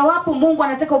mmoja wapo, Mungu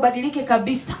anataka ubadilike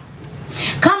kabisa.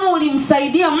 Kama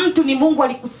ulimsaidia mtu, ni Mungu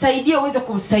alikusaidia uweze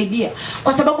kumsaidia,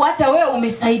 kwa sababu hata wewe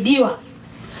umesaidiwa.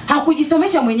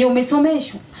 Hakujisomesha mwenyewe,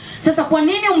 umesomeshwa. Sasa kwa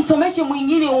nini umsomeshe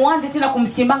mwingine uanze tena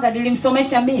kumsimanga,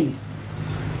 nilimsomesha mimi?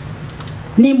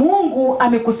 Ni Mungu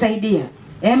amekusaidia.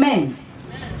 Amen.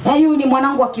 Huyu ni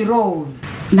mwanangu wa kiroho,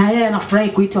 na yeye anafurahi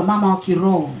kuitwa mama wa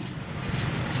kiroho.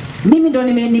 Mimi ndo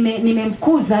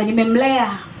nimemkuza,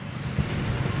 nimemlea.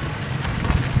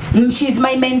 She's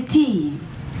my mentee.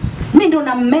 Mimi ndo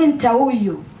na mentor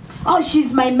huyu. Oh,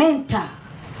 she's my mentor.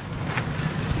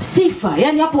 Sifa,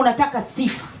 yani hapo unataka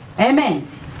sifa. Amen.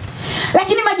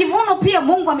 Lakini majivuno pia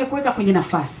Mungu amekuweka kwenye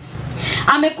nafasi.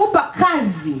 Amekupa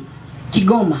kazi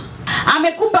Kigoma.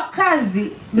 Amekupa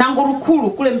kazi na Ngurukuru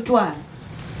kule Mtwara.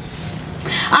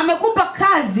 Amekupa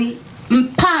kazi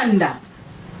Mpanda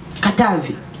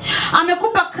Katavi.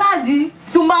 Amekupa kazi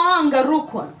Sumbawanga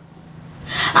Rukwa.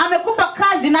 Amekupa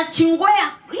kazi na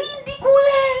Chingwea Lindi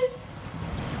kule.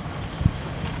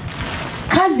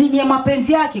 Kazi ni ya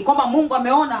mapenzi yake, kwamba Mungu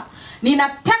ameona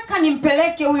ninataka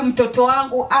nimpeleke huyu mtoto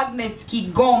wangu Agnes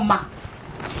Kigoma,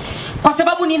 kwa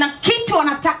sababu nina kitu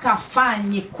anataka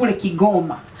afanye kule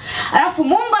Kigoma. Alafu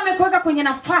Mungu amekuweka kwenye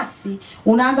nafasi,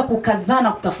 unaanza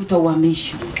kukazana kutafuta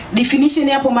uhamisho. Definition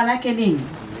hapo maana yake nini?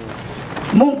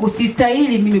 Mungu,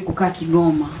 sistahili mimi kukaa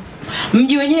Kigoma.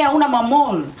 Mji wenyewe hauna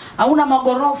mamall, hauna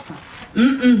magorofa.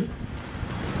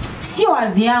 Sio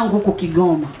ardhi yangu huko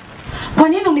Kigoma. Kwa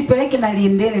nini unipeleke na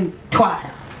Liendele Mtwara?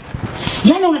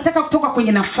 Yaani unataka kutoka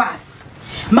kwenye nafasi.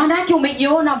 Maana yake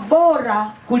umejiona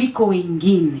bora kuliko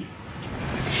wengine.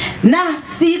 Na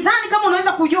sidhani kama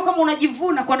unaweza kujua kama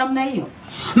unajivuna kwa namna hiyo.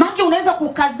 Maana unaweza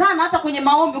kukazana hata kwenye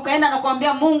maombi ukaenda na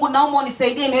kuambia Mungu, naomba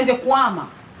unisaidie niweze kuhama,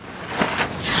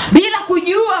 bila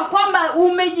kujua kwamba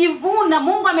umejivuna.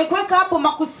 Mungu amekuweka hapo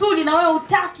makusudi na wewe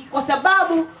utaki, kwa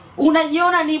sababu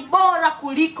unajiona ni bora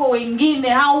kuliko wengine.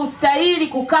 Haustahili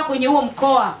kukaa kwenye huo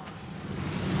mkoa.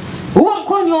 Huo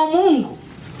mkoa ni wa Mungu,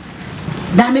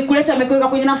 na amekuleta, amekuweka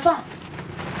kwenye nafasi.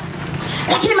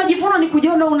 Lakini majivuno ni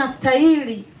kujiona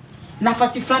unastahili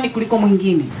nafasi fulani kuliko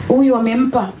mwingine. Huyu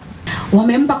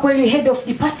wamempa kweli head of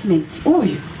department.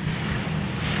 Huyu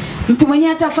mtu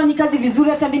mwenyewe hata afanyi kazi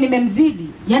vizuri, hata mimi nimemzidi.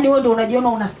 Yaani wewe ndio unajiona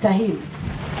unastahili.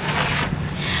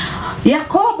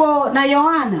 Yakobo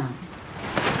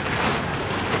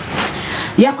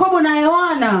na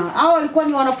Yohana hao walikuwa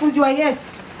ni wanafunzi wa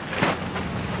Yesu.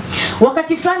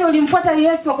 Wakati fulani walimfuata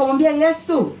Yesu, wakamwambia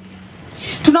Yesu,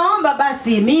 tunaomba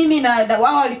basi, mimi na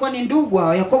wao walikuwa ni ndugu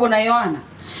wa Yakobo na Yohana.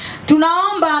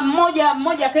 Tunaomba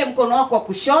mmoja akae mkono wako wa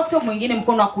kushoto, mwingine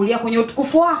mkono wa kulia kwenye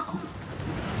utukufu wako.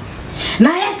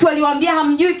 Na Yesu aliwaambia,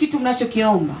 hamjui kitu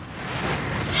mnachokiomba,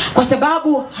 kwa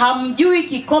sababu hamjui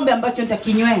kikombe ambacho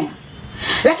nitakinywea.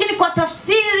 Lakini kwa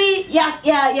tafsiri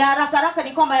ya haraka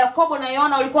ni kwamba Yakobo na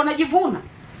Yohana walikuwa wanajivuna.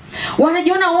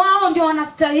 Wanajiona wao ndio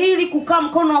wanastahili kukaa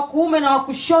mkono wa kuume na wa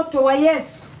kushoto wa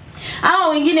Yesu. Hao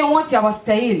wengine wote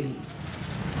hawastahili.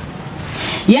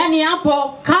 Yaani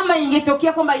hapo kama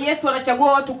ingetokea kwamba Yesu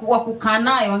anachagua watu wa kukaa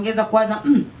naye, wangeweza kuanza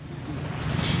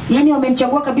yaani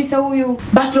wamemchagua kabisa huyu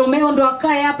Bartolomeo ndo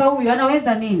akae hapa, huyu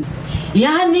anaweza nini?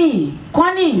 Yaani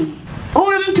kwani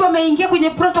huyu mtu ameingia kwenye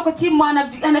protocol team,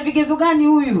 ana vigezo gani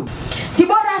huyu? Si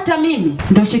bora hata mimi?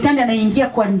 Ndio shetani anaingia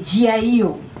kwa njia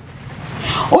hiyo.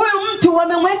 Huyu mtu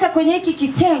wamemweka kwenye hiki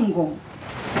kitengo,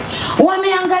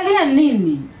 wameangalia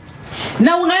nini?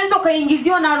 Na unaweza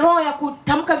ukaingiziwa na roho ya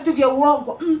kutamka vitu vya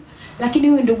uongo. Lakini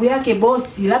huyu ndugu yake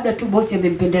bosi, labda tu bosi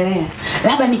amempendelea,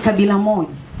 labda ni kabila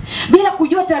moja. Bila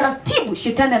kujua taratibu,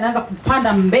 shetani anaanza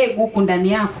kupanda mbegu huko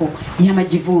ndani yako ya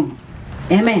majivuno.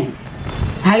 Amen.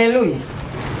 Haleluya.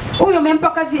 Huyu amempa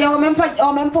kazi,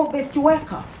 wamempa best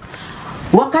worker.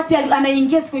 Wakati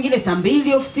anaingia siku nyingine saa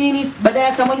 2 ofisini, badala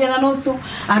ya saa 1:30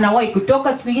 anawahi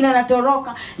kutoka, siku nyingine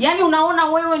anatoroka. Yaani unaona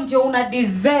wewe ndio una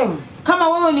deserve. Kama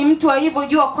wewe ni mtu wa hivyo,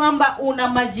 jua kwamba una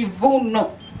majivuno.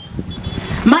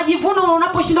 Majivuno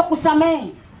unaposhindwa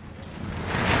kusamehe.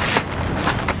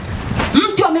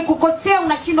 Mtu amekukosea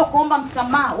unashindwa kuomba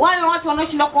msamaha. Wale watu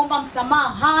wanaoshindwa kuomba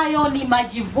msamaha, hayo ni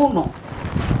majivuno.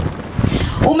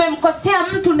 Umemkosea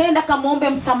mtu, nenda kamuombe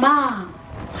msamaha.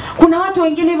 Kuna watu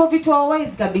wengine hivyo vitu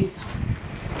hawawezi kabisa.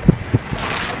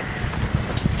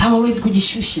 Hawawezi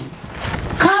kujishusha.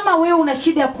 Kama wewe una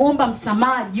shida ya kuomba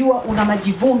msamaha, jua una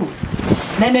majivuno.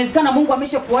 Na inawezekana Mungu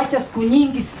ameshakuacha siku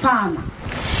nyingi sana.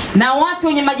 Na watu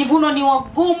wenye majivuno ni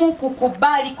wagumu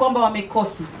kukubali kwamba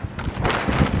wamekosa.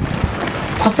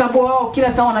 Kwa sababu wao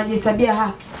kila saa wanajihesabia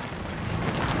haki.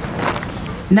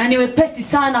 Na ni wepesi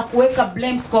sana kuweka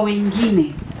blames kwa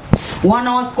wengine.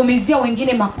 Wanawasukumizia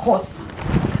wengine makosa.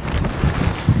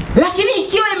 Lakini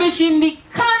ikiwa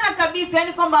imeshindikana kabisa,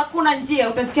 yani kwamba hakuna njia,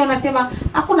 utasikia unasema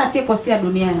hakuna asiyekosea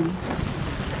duniani.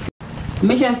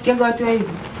 Umeshasikia watu hivyo?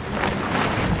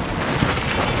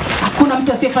 Hakuna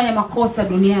mtu asiyefanya makosa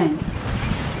duniani.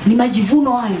 Ni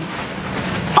majivuno hayo.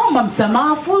 Omba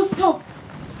msamaha, full stop.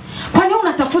 Kwani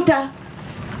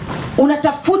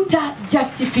unatafuta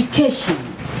justification.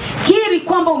 Kiri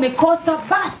kwamba umekosa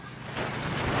basi.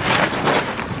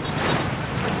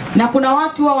 Na kuna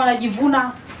watu wao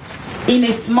wanajivuna in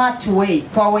a smart way,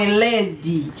 kwa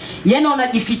weledi. Yaani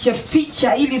wanajificha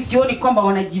ficha ili usione kwamba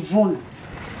wanajivuna.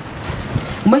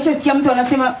 Umeshasikia mtu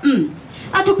anasema,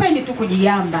 hatupendi tu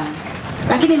kujigamba.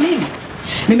 Lakini mimi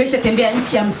nimeshatembea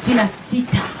nchi ya 56.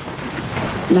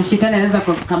 Na shetani anaweza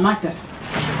kukamata.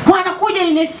 Wanakuja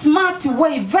in a smart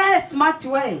way, very smart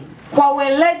way, kwa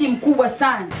weledi mkubwa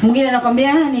sana. Mwingine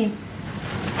anakuambia nani?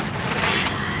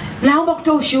 Naomba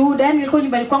kutoa ushuhuda, yani nilikuwa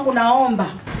nyumbani kwangu naomba.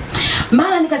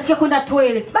 Mara nikasikia kwenda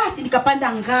toilet, basi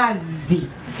nikapanda ngazi.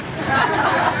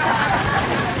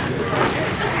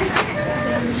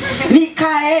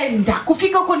 Nikaenda,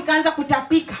 kufika huko nikaanza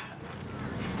kutapika.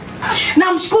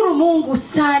 Namshukuru Mungu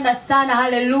sana sana,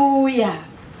 haleluya.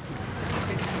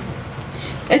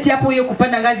 Eti hapo hiyo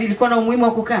kupanda ngazi ilikuwa na umuhimu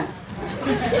wa kukaa?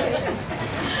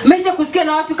 Mesha kusikia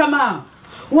na watu kama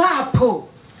wapo.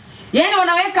 Yaani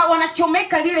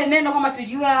wanachomeka lile neno kama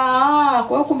tujue, kwa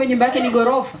hiyo kumbe nyumba yake ni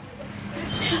gorofa.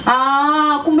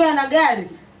 Kumbe ana gari.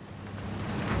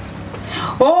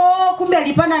 Kumbe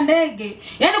alipanda ndege.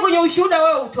 Yaani kwenye ushuhuda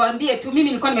wewe utuambie tu, mimi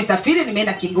nilikuwa nimesafiri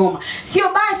nimeenda Kigoma. Sio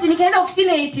basi nikaenda ofisini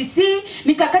ya ATC,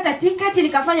 nikakata tiketi,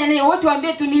 nikafanya nini? Wote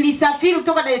waambie tu nilisafiri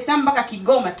kutoka Dar es Salaam mpaka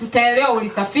Kigoma. Tutaelewa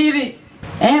ulisafiri.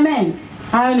 Amen.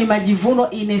 Hayo ni majivuno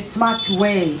in a smart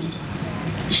way.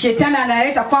 Shetani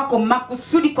analeta kwako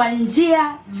makusudi kwa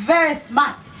njia very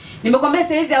smart. Nimekwambia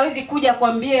saa hizi hawezi kuja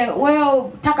kwambie wewe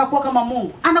taka kuwa kama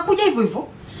Mungu. Anakuja hivyo hivyo.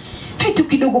 Vitu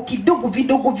kidogo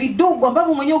vidogo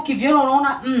ambavyo mwenyewe ukiviona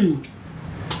unaona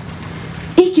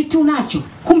hiki tu nacho,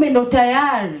 kumbe ndo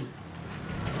tayari.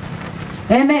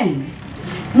 Amen.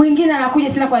 Mwingine anakuja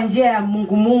tena kwa njia ya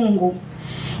Mungu.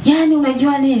 Yaani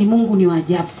unajua nini? Mungu ni wa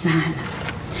ajabu sana.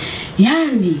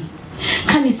 Yaani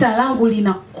kanisa langu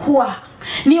linakuwa,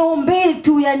 niombe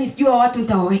tu, yani sijua watu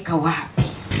nitawaweka wapi.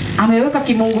 Ameweka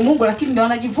kimungu lakini ndio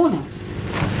wanajivuna.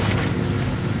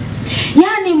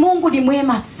 Yaani Mungu ni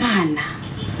mwema sana.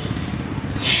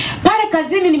 Pale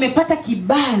kazini nimepata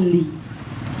kibali.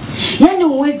 Yaani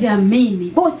uwezi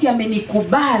amini, bosi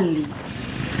amenikubali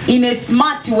in a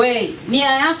smart way.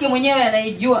 Nia yake mwenyewe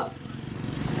anaijua.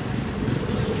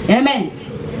 Amen.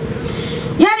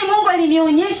 Yaani Mungu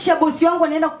alinionyesha bosi wangu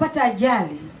anaenda kupata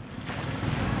ajali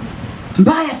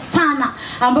mbaya sana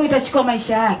ambayo itachukua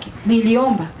maisha yake.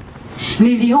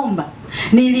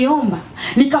 Niliomba.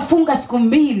 Nikafunga siku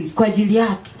 2 kwa ajili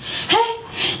yake.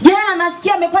 Jana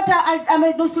nasikia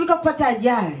amenusurika kupata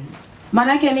ajali.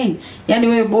 Maana yake nini? Yaani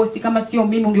wewe bosi, kama sio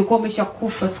mimi ungekuwa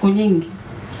umeshakufa siku nyingi.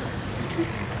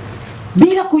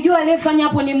 Bila kujua aliyefanya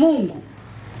hapo ni Mungu.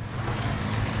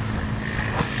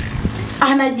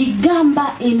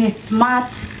 Anajigamba in a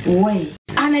smart way.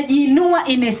 Anajiinua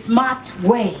in a smart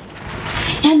way.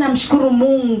 Yaani namshukuru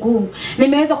Mungu.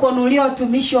 Nimeweza kuwanunulia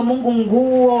watumishi wa Mungu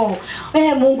nguo.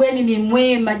 Mungu yani ni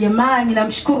mwema jamani,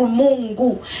 namshukuru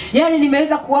Mungu. Yaani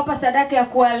nimeweza kuwapa sadaka ya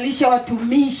kuwalisha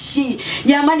watumishi.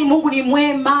 Jamani Mungu ni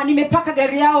mwema. Nimepaka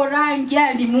gari yao rangi,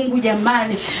 yani Mungu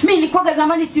jamani. Mimi nilikuwa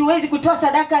zamani siwezi kutoa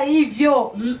sadaka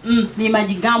hivyo. Ni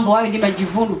majigambo hayo, ni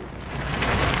majivuno.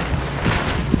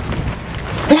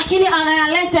 Lakini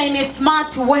anayaleta in a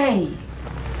smart way.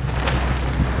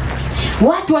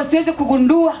 Watu wasiweze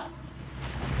kugundua.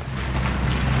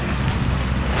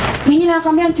 Mwingine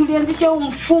anakuambia tulianzisha huu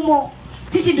mfumo.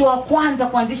 Sisi ndio wa kwanza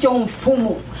kuanzisha huu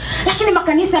mfumo. Lakini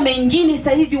makanisa mengine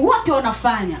saa hizi wote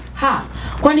wanafanya.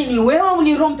 Kwani ni wewe au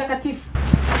ni Roho Mtakatifu?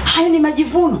 Hayo ni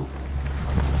majivuno.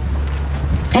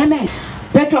 Amen.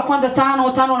 Petro wa kwanza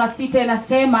 5:5 na 6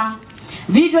 inasema,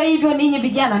 vivyo hivyo ninyi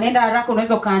vijana, nenda haraka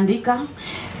unaweza ukaandika.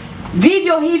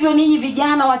 Vivyo hivyo ninyi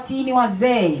vijana watiini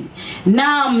wazee.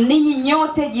 Naam, ninyi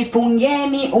nyote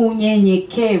jifungeni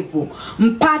unyenyekevu,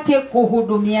 mpate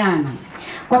kuhudumiana.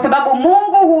 Kwa sababu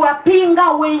Mungu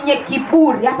huwapinga wenye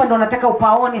kiburi. Hapa ndo nataka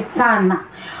upaone sana.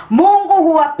 Mungu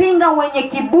huwapinga wenye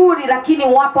kiburi, lakini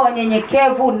wapa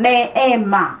wanyenyekevu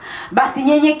neema. Basi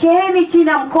nyenyekeeni chini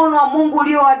ya mkono wa Mungu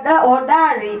ulio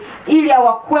hodari, ili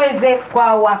awakweze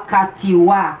kwa wakati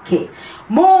wake.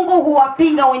 Mungu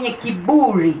huwapinga wenye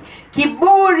kiburi.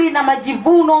 Kiburi na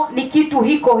majivuno ni kitu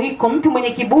hiko. Mtu mwenye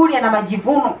kiburi ana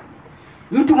majivuno.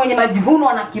 Mtu mwenye majivuno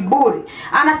ana kiburi.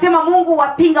 Anasema Mungu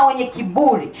huwapinga wenye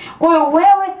kiburi. Kwa hiyo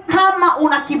wewe kama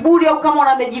una kiburi au kama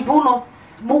una majivuno,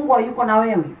 Mungu hayuko na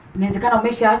wewe. Inawezekana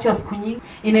umeshaachwa siku nyingi.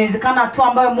 Inawezekana hatua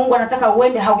ambayo Mungu anataka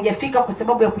uende haujafika kwa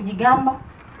sababu ya kujigamba,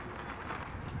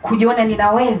 kujiona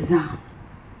ninaweza.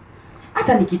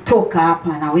 Hata nikitoka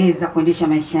hapa naweza kuendesha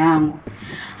maisha yangu.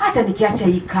 Hata nikiacha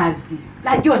hii kazi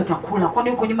najua nitakula. Kwani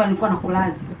huko nyuma nilikuwa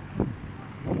nakulaje?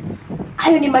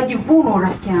 Hayo ni majivuno,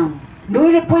 rafiki yangu. Ndio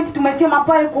ile point tumesema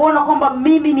pale, kuona kwamba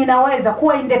mimi ninaweza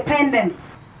kuwa independent.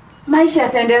 Maisha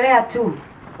yataendelea tu.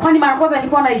 Kwani mara kwanza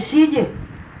nilikuwa naishije?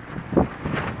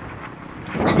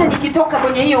 Hata nikitoka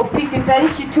kwenye hiyo ofisi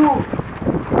nitaishi tu.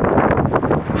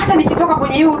 Hata nikitoka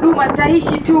kwenye hiyo huduma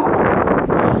nitaishi tu.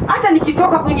 Hata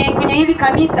nikitoka kwenye hili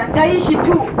kanisa nitaishi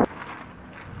tu.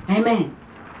 Amen.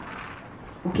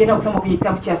 Ukienda kusoma kwenye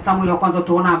kitabu cha Samuel wa kwanza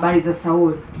utaona habari za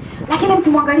Sauli. Lakini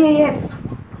mtu mwangalie Yesu.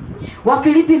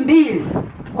 Wafilipi 2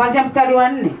 kuanzia mstari wa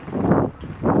 4.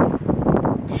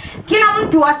 Kila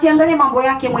mtu asiangalie mambo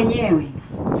yake mwenyewe,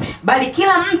 bali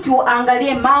kila mtu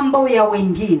aangalie mambo ya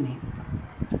wengine.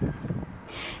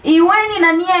 Iweni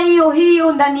na nia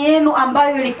hiyo ndani yenu,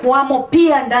 ambayo ilikuwamo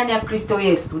pia ndani ya Kristo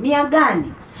Yesu. Nia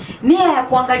gani? Nia ya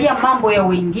kuangalia mambo ya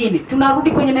wengine.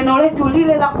 Tunarudi kwenye neno letu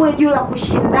lile la kule juu la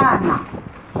kushindana,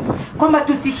 kwamba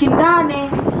tusishindane,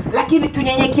 lakini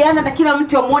tunyenyekeana na kila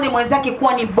mtu amuone mwenzake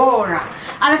kuwa ni bora.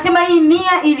 Anasema hii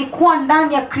nia ilikuwa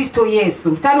ndani ya Kristo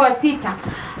Yesu. Mstari wa 6,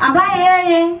 ambaye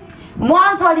yeye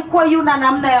mwanzo alikuwa yuna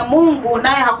namna ya Mungu,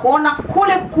 naye hakuona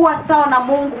kule kuwa sawa na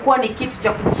Mungu kuwa ni kitu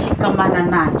cha kushikamana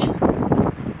nacho,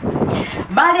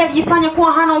 bali alijifanya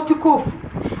kuwa hana utukufu,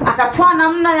 akatoa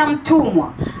namna ya mtumwa,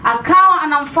 akawa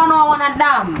ana mfano wa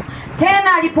wanadamu.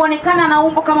 Tena alipoonekana na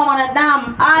umbo kama mwanadamu,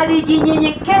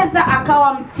 alijinyenyekeza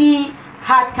akawa mtii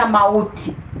hata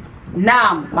mauti.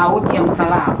 Naam, mauti ya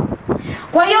msalaba.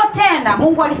 Kwa hiyo tena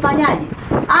Mungu alifanyaje?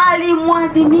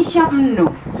 Alimwadhimisha mno,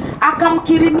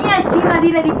 akamkirimia jina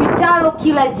lile lipitalo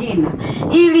kila jina,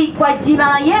 ili kwa jina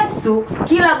la Yesu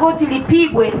kila goti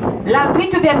lipigwe, la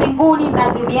vitu vya mbinguni na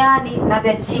duniani na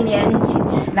vya chini ya nchi,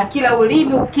 na kila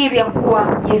ulimi ukiri ya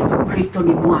kuwa Yesu Kristo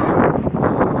ni Bwana.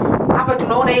 Hapa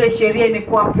tunaona ile sheria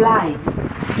imekuwa apply.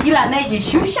 Kila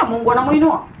anayejishusha Mungu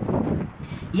anamuinua.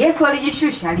 Yesu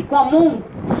alijishusha, alikuwa Mungu,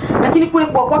 lakini kule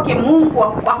kwa kwake Mungu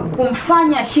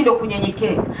hakumfanya ashindwe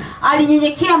kunyenyekea.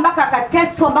 Alinyenyekea mpaka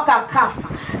akateswa, mpaka akafa,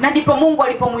 na ndipo Mungu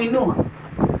alipomuinua.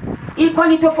 Ilikuwa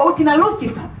ni tofauti na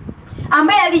Lucifer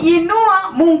ambaye alijiinua,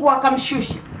 Mungu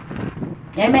akamshusha.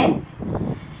 Amen.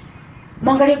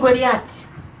 Mwangalie Goliathi.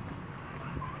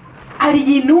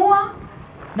 Alijiinua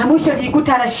na mwisho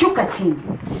alijikuta anashuka chini.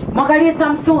 Mwangalie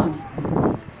Samsoni.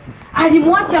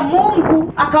 Alimwacha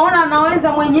Mungu, akaona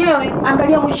anaweza mwenyewe,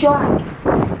 angalia mwisho wake.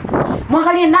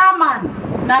 Mwangalie Naaman.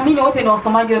 Naamini wote ni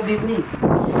wasomaji wa Biblia.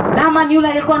 Naaman yule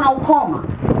alikuwa na ukoma.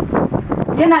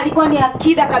 Tena alikuwa ni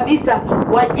akida kabisa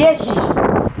wa jeshi.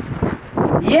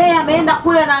 Yeye ameenda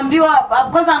kule, anaambiwa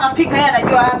kwanza, anafika yeye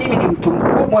anajua mimi ni mtu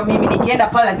mkubwa, mimi nikienda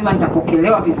pale lazima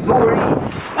nitapokelewa vizuri.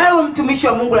 Wewe mtumishi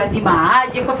wa Mungu lazima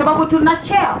aje kwa sababu tuna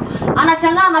cheo.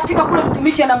 Anashangaa anafika kule,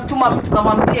 mtumishi anamtuma mtu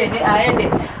kamwambie aende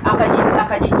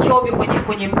akajichovye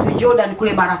kwenye mto Jordan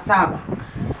kule mara 7.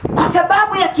 Kwa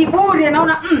sababu ya kiburi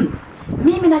anaona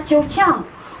mimi na cheo changu,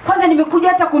 kwanza nimekuja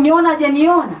hata kuniona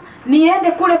hajaniona,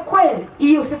 niende kule kweli.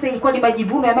 Hiyo sasa ilikuwa ni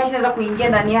majivuno ya maisha, yanaweza kuingia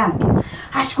ndani yake.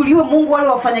 Hashukuriwe Mungu, wale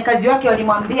wafanyakazi wake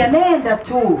walimwambia nenda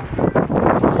tu.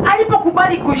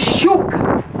 Alipokubali kushuka,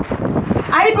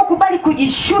 alipokubali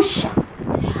kujishusha,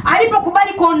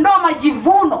 alipokubali kuondoa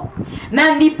majivuno,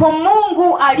 na ndipo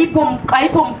Mungu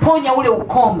alipomponya ule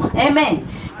ukoma. Amen.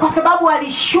 Kwa sababu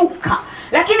alishuka.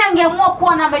 Lakini angeamua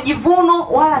kuwa na majivuno,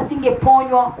 wala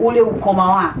asingeponywa ule ukoma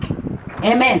wake.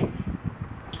 Amen.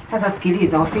 Sasa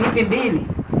sikiliza, Wafilipi 2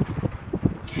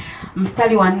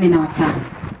 mstari wa 4 na 5.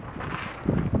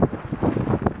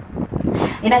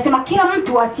 Inasema kila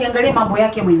mtu asiangalie mambo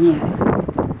yake mwenyewe,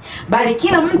 bali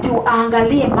kila mtu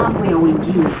aangalie mambo ya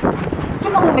wengine.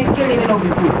 Sio kama umesikia neno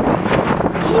vizuri.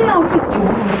 Kila mtu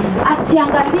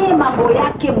asiangalie mambo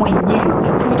yake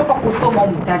mwenyewe. Tumetoka kusoma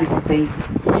mstari sasa hivi.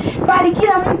 bali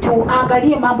kila mtu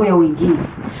aangalie mambo ya wengine.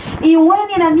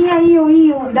 Iweni na nia hiyo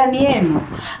hiyo ndani yenu,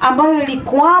 ambayo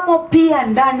ilikuwamo pia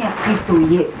ndani ya Kristo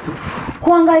Yesu.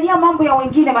 Kuangalia mambo ya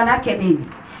wengine maana yake nini?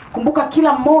 Kumbuka,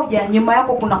 kila mmoja nyuma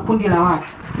yako kuna kundi la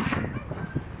watu.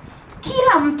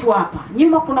 Kila mtu hapa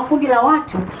nyuma kuna kundi la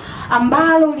watu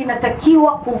ambalo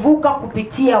linatakiwa kuvuka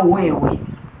kupitia wewe.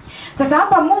 Sasa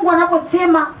hapa Mungu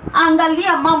anaposema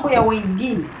angalia mambo ya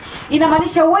wengine,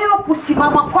 inamaanisha wewe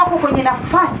kusimama kwako kwenye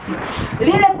nafasi,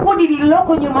 lile kundi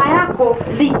lililoko nyuma yako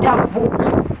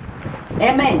litavuka.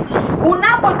 Amen.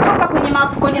 Unapotoka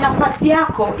kwenye nafasi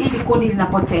yako, ili kundi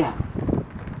linapotea.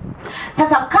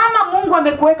 Sasa kama Mungu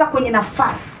amekuweka kwenye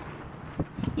nafasi,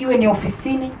 iwe ni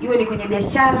ofisini, iwe ni kwenye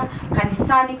biashara,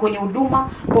 kanisani, kwenye huduma,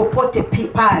 popote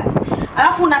pale,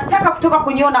 alafu unataka kutoka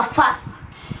kwenye hiyo nafasi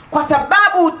kwa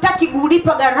sababu hutaki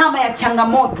kulipa gharama ya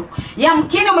changamoto.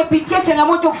 Yamkini umepitia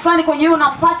changamoto fulani kwenye hiyo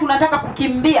nafasi, unataka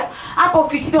kukimbia. Hapa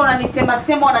ofisini wananisema,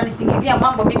 wananisingizia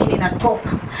mambo, mimi ninatoka.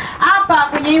 Hapa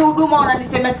kwenye hiyo huduma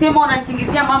wananisema,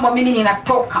 wananisingizia mambo, mimi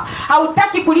ninatoka.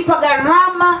 Hautaki kulipa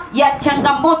gharama ya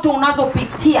changamoto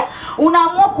unazopitia.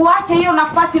 Unaamua kuacha hiyo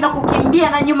nafasi na kukimbia,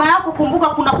 na nyuma yako kumbuka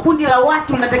kuna kundi la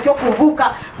watu unatakiwa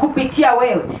kuvuka kupitia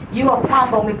wewe. Jua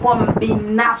kwamba umekuwa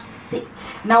mbinafsi,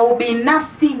 na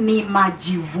ubinafsi ni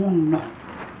majivuno.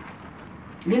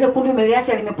 Lile kundi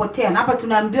umeliacha limepotea. Na hapa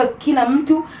tunaambiwa kila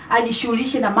mtu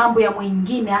ajishughulishe na mambo ya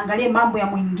mwingine, angalie mambo ya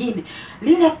mwingine.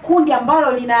 Lile kundi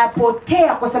ambalo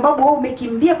linapotea kwa sababu wewe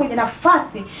umekimbia kwenye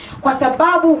nafasi, kwa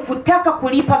sababu kutaka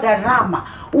kulipa gharama,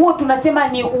 huo tunasema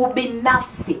ni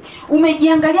ubinafsi.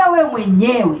 Umejiangalia wewe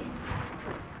mwenyewe.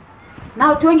 Na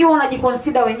watu wengi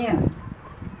wanajiconsider wenyewe.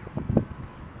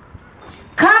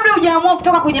 Kabla hujaamua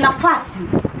kutoka kwenye nafasi,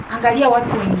 angalia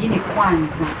watu wengine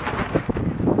kwanza.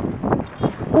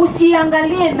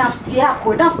 Usiangalie nafsi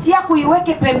yako. Nafsi yako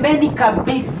iweke pembeni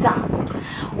kabisa.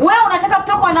 Wewe unataka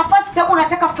kutoka kwa nafasi kwa sababu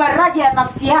unataka faraja ya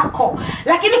nafsi yako,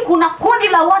 lakini kuna kundi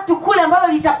la watu kule ambalo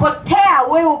litapotea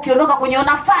wewe ukiondoka kwenye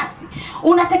nafasi.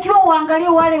 Unatakiwa uangalie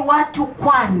wale watu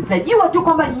kwanza. Jua tu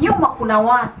kwamba nyuma kuna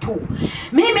watu.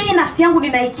 Mimi hii nafsi yangu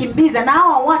ninaikimbiza, na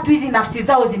hawa watu hizi nafsi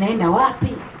zao zinaenda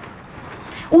wapi?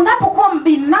 Unapokuwa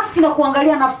mbinafsi na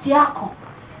kuangalia nafsi yako,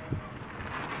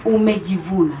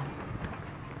 umejivuna.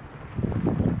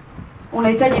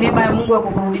 Unahitaji neema ya Mungu ya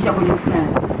kukurudisha kwenye mstari.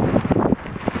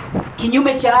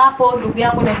 Kinyume cha hapo, ndugu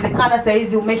yangu, inawezekana saa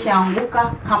hizi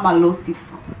umeshaanguka kama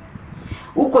Lucifer.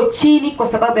 Uko chini kwa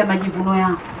sababu ya majivuno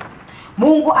yako.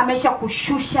 Mungu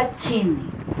ameshakushusha chini.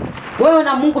 Wewe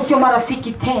na Mungu sio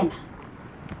marafiki tena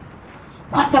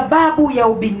kwa sababu ya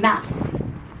ubinafsi.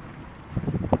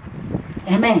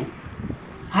 Amen.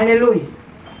 Haleluya.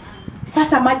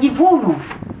 Sasa majivuno.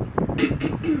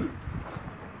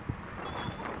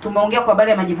 Tumeongea kwa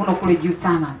habari ya majivuno kule juu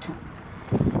sana tu.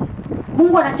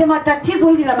 Mungu anasema tatizo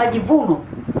hili la majivuno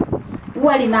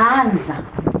huwa linaanza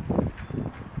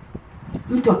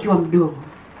mtu akiwa mdogo.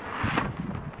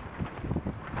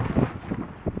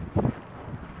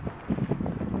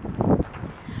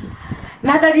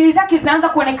 Na dalili zake zinaanza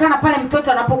kuonekana pale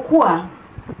mtoto anapokuwa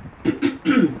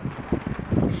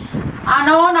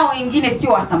anaona wengine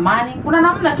sio wa thamani. Kuna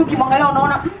namna tu kimwangalia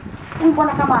unaona huyu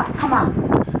mbona kama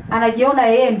anajiona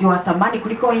yeye ndio wa thamani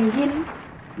kuliko wengine.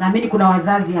 Naamini kuna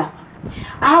wazazi hapa.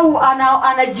 Au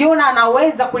anajiona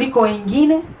anaweza kuliko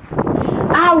wengine,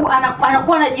 au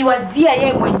anakuwa anajiwazia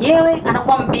yeye mwenyewe,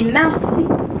 anakuwa mbinafsi.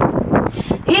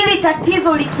 Ili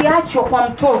tatizo likiachwa kwa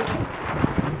mtoto,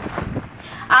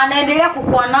 anaendelea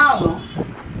kukua nalo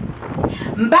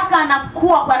mpaka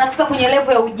anakuwa anafika kwenye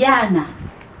level ya ujana.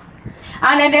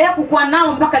 Anaendelea kukua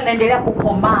nalo mpaka linaendelea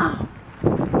kukomaa.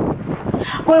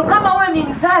 Kwa hiyo kama wewe ni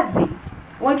mzazi,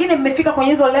 wengine mmefika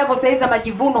kwenye hizo level sasa za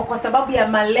majivuno kwa sababu ya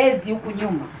malezi huku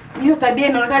nyuma. Hizo tabia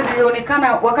inaonekana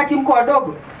zilionekana wakati mko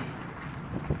wadogo.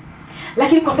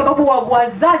 Lakini kwa sababu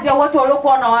wazazi au watu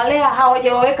waliokuwa wanawalea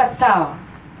hawajawaweka sawa,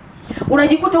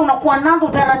 unajikuta unakuwa nazo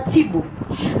taratibu.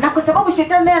 Na kwa sababu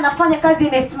shetani naye anafanya kazi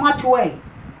in a smart way,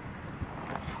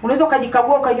 unaweza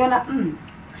ukajikagua ukajiona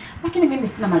lakini mimi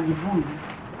sina majivuno.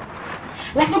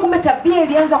 Lakini kumbe tabia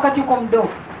ilianza wakati uko mdogo.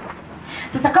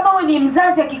 Sasa kama wewe ni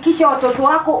mzazi, hakikisha watoto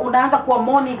wako unaanza kuwa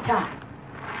monitor.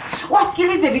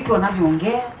 Wasikilize vitu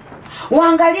wanavyoongea,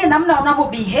 waangalie namna wanavyo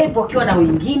behave wakiwa na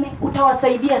wengine,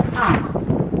 utawasaidia sana.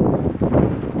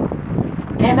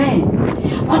 Amen.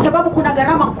 Kwa sababu kuna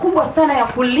gharama kubwa sana ya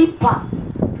kulipa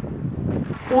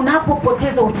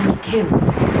unapopoteza unyenyekevu.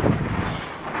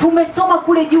 Tumesoma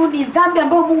kule juu ni dhambi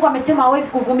ambayo Mungu amesema hawezi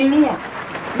kuvumilia.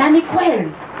 Na ni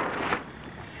kweli.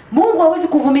 Mungu hawezi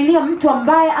kuvumilia mtu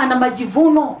ambaye ana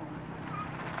majivuno.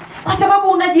 Kwa sababu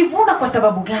unajivuna kwa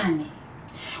sababu gani?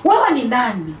 Wewe ni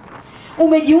nani?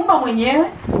 Umejiumba mwenyewe.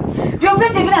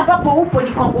 Vyovyote vile ambapo upo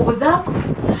ni kwa nguvu zako.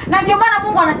 Na ndio maana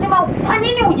Mungu anasema, kwa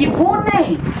nini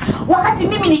ujivune? Wakati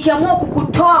mimi nikiamua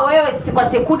kukutoa wewe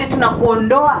kwa sekunde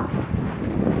tunakuondoa.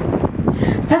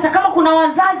 Sasa kama kuna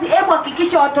wazazi, hebu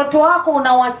hakikisha watoto wako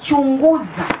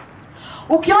unawachunguza.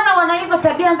 Ukiona wana hizo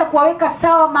tabia, anza kuwaweka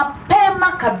sawa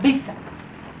mapema kabisa.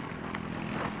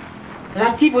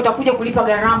 La sivyo utakuja kulipa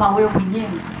gharama wewe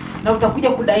mwenyewe na utakuja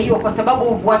kudaiwa, kwa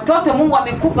sababu watoto Mungu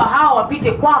amekupa hao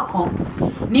wapite kwako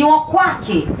ni wa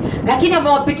kwake, lakini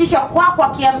amewapitisha kwako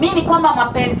akiamini kwamba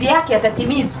mapenzi yake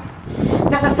yatatimizwa.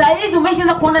 Sasa saa hizi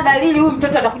umeshaanza kuona dalili huyu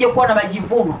mtoto atakuja kuwa na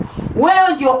majivuno.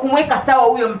 Wewe ndio kumweka sawa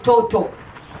huyo mtoto,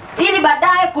 ili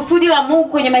baadaye kusudi la Mungu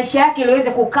kwenye maisha yake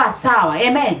liweze kukaa sawa.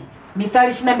 Amen.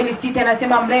 Mithali 22:6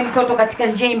 anasema, mlee mtoto katika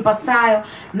njia impasayo,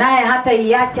 naye hata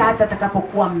iacha hata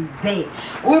atakapokuwa mzee.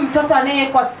 Huyu mtoto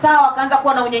anayekuwa sawa, akaanza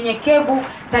kuwa na unyenyekevu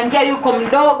tangia yuko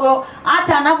mdogo,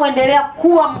 hata anapoendelea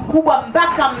kuwa mkubwa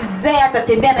mpaka mzee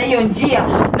atatembea na hiyo njia,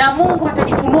 na Mungu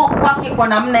atajifunua kwake kwa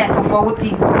namna ya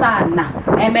tofauti sana.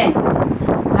 Amen.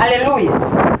 Haleluya.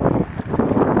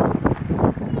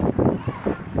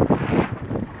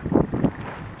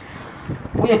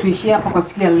 Ngoja tuishie hapa kwa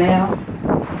siku ya leo.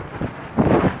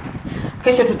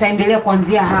 Kesho tutaendelea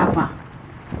kuanzia hapa.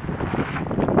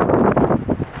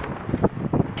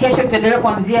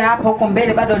 Huko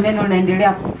mbele bado neno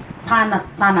linaendelea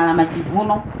sana la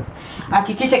majivuno.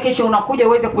 Hakikisha kesho unakuja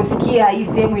uweze kusikia hii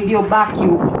sehemu iliyobaki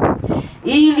huko,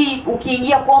 ili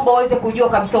ukiingia kuomba uweze kujua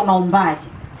kabisa unaombaje.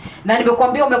 Na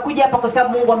nimekuambia umekuja hapa kwa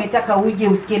sababu Mungu ametaka uje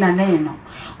usikie na neno,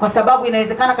 kwa sababu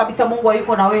inawezekana kabisa Mungu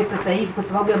hayuko na wewe sasa hivi kwa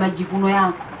sababu ya majivuno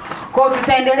yako. Kwa hiyo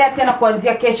tutaendelea tena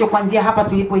kuanzia kesho, kuanzia hapa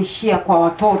tulipoishia kwa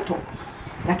watoto,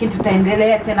 lakini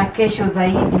tutaendelea tena kesho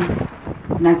zaidi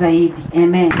na zaidi.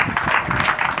 Amen.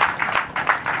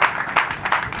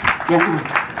 Jamani,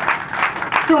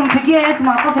 sio mpigie Yesu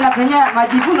makofi na penye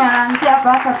majivuno yanaanzia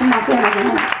hapa tunapenda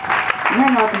jamani.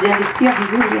 Neno hatujasikia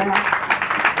vizuri ya.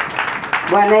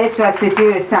 Bwana Yesu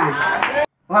asifiwe sana.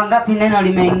 Wangapi neno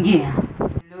limeingia?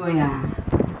 Haleluya.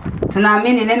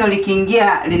 Tunaamini neno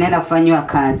likiingia linaenda kufanywa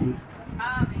kazi.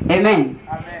 Amen.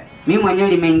 Mimi mwenyewe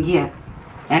limeingia.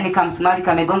 Yaani kama msumari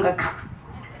kamegonga.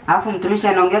 Alafu mtumishi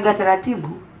anaongeaga taratibu.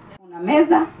 Una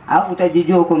meza, alafu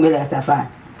utajijua uko mbele ya safari.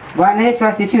 Bwana Yesu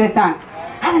asifiwe sana.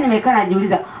 Hata nimekaa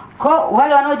najiuliza, kwa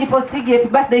wale wanaojipostigi happy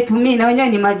birthday to me na wenyewe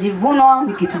ni majivuno au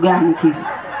ni kitu gani kile?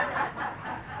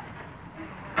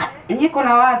 Niko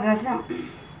na wazi nasema,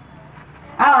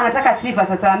 wanataka sifa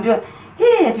sasa, ambiwa,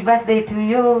 happy birthday to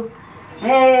you.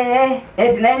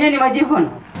 Na yenyewe ni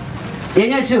majivuno.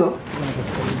 Yenyewe sio.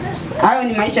 Hayo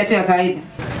ni maisha tu ya kawaida.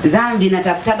 Dhambi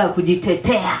inatafutaga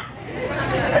kujitetea.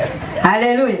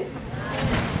 Haleluya.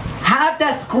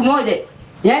 Hata siku moja,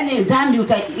 yani dhambi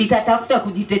itatafuta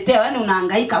kujitetea, yani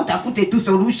unahangaika utafute tu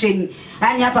solution.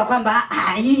 Yani hapa kwamba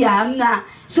hii hamna,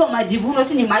 sio majivuno,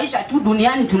 si ni maisha tu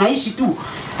duniani tunaishi tu.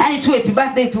 Yani tu happy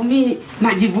birthday to me,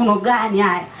 majivuno gani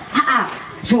haya?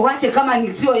 Sio wache kama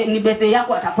ni birthday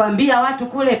yako atakwambia watu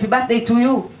kule happy birthday to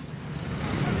you.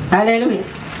 Haleluya.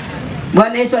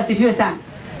 Bwana Yesu asifiwe sana.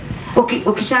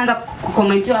 Ukishaanza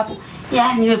kukomentiwa hapo,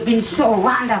 yani you've been so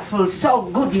wonderful, so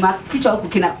good, kichwa huku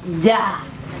kinajaa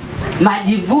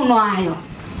majivuno hayo.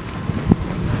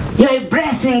 You're a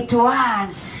blessing to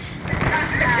us.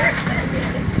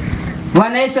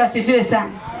 Bwana Yesu asifiwe sana.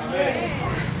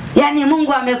 Yani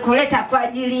Mungu amekuleta kwa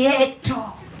ajili yetu.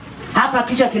 Hapa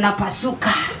kichwa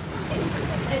kinapasuka.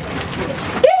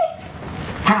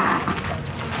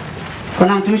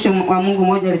 Kuna mtumishi wa Mungu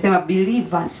mmoja alisema,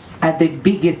 believers are the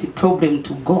biggest problem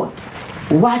to God.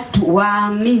 Watu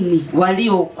waamini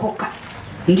waliookoka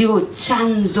ndio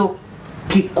chanzo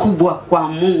kikubwa kwa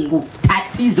Mungu.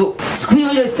 Tatizo. Siku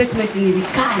hiyo statement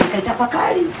nilikaa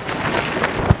nikatafakari.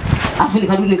 Afu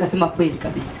nikarudi nikasema kweli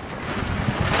kabisa.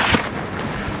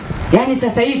 Yani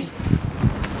sasa hivi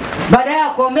baada ya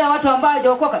kuombea watu ambao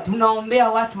hawajaokoka, tunaombea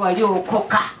watu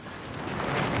waliookoka.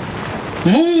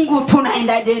 Mungu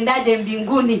tunaendaje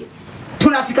mbinguni?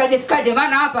 Tunafikaje?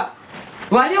 Maana hapa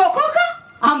waliokoka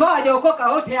ambao hawajaokoka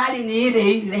wote hali ni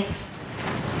ile.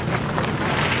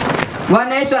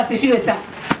 Bwana Yesu asifiwe sana.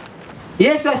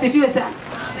 Yesu asifiwe sana.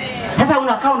 Amen. Sasa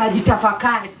unakaa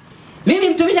unajitafakari. Mimi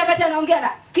mtumishi wakati anaongea na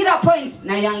kila point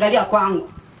naiangalia kwangu.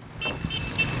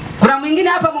 Kuna mwingine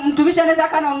hapa mtumishi anaweza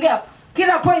kanaongea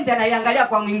kila point anaiangalia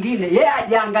kwa mwingine. Yeye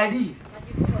hajiangalii.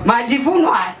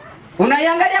 Majivuno haya.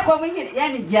 Unaiangalia kwa mwingine,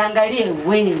 yani jiangalie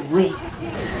wewe.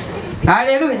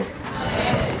 Haleluya.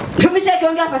 Mtumishi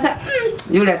akiongea hapa sasa,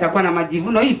 yule atakuwa na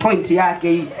majivuno, hii point yake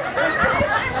hii.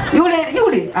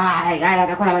 Yule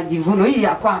atakuwa na majivuno hii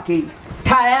ya kwake hii.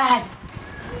 Tayari.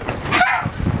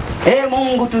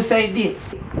 Mungu tusaidie.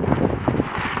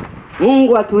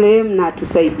 Mungu atulehemu na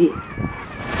atusaidie.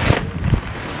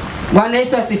 Bwana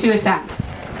Yesu asifiwe sana.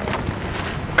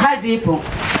 Kazi ipo.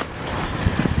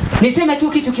 Niseme tu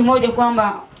kitu kimoja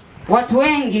kwamba watu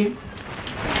wengi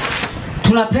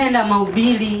tunapenda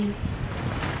mahubiri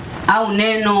au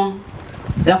neno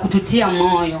la kututia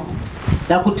moyo,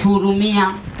 la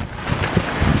kutuhurumia,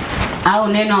 au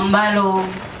neno ambalo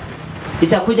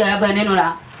litakuja labda neno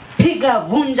la piga,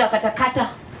 vunja, katakata,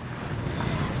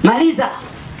 maliza.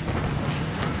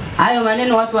 Hayo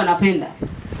maneno watu wanapenda.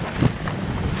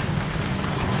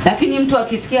 Lakini mtu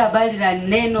akisikia habari la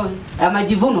neno la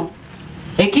majivuno,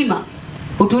 hekima,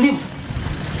 utulivu,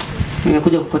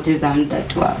 nimekuja kupoteza muda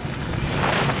tu hapo.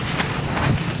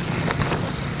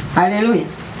 Haleluya.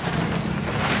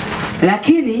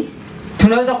 Lakini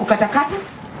tunaweza kukatakata,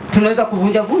 tunaweza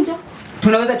kuvunja vunja,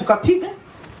 tunaweza tukapiga,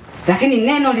 lakini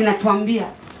neno linatuambia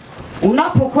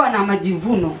unapokuwa na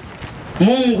majivuno,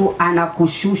 Mungu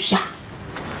anakushusha.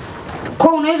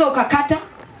 Kwa unaweza ukakata,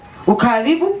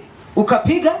 ukaharibu,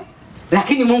 ukapiga,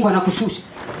 lakini Mungu anakushusha.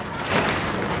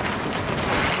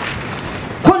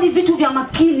 Kwa ni vitu vya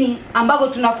makini ambavyo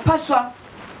tunapaswa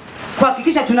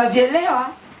kuhakikisha tunavielewa,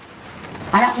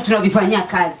 alafu tunavifanyia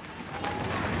kazi.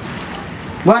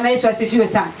 Bwana Yesu asifiwe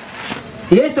sana.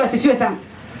 Yesu asifiwe sana.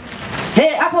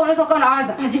 Hapo unaweza kuwa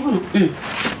unawaza majivuno.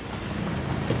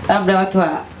 Labda watu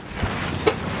wa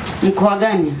mkoa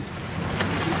gani?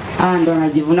 Ndo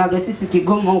wanajivunaga, sisi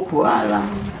Kigoma huko wala.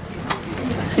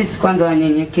 Sisi kwanza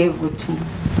wanyenyekevu tu.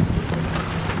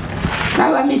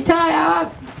 Na mitaa ya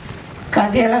wapi?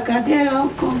 Kagera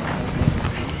huko.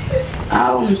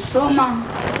 Au Msoma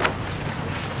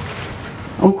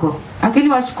huko. Lakini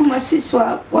Wasukuma sisi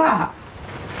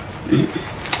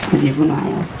majivuno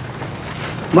haya.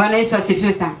 Bwana Yesu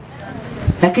asifiwe sana.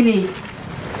 Lakini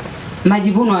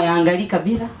majivuno hayaangalii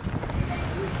kabila,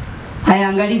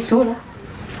 hayaangalii sura,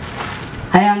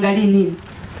 hayaangalii nini.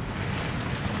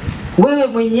 Wewe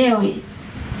mwenyewe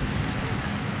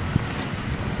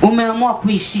umeamua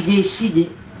kuishije,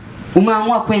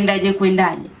 umeamua kwendaje.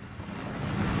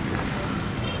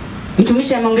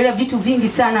 Mtumishi ameongelea vitu vingi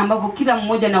sana ambavyo kila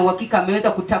mmoja na uhakika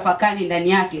ameweza kutafakari ndani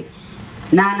yake,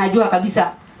 na anajua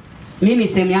kabisa mimi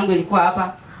sehemu yangu ilikuwa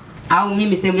hapa, au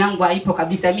mimi sehemu yangu haipo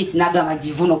kabisa, mimi sinaga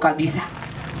majivuno kabisa.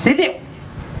 Si ndio?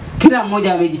 Kila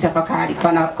mmoja amejitafakari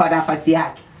kwa nafasi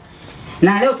yake.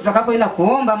 Na leo tutakapoenda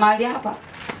kuomba mahali hapa,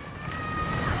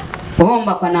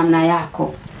 omba kwa namna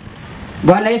yako.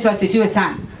 Bwana Yesu asifiwe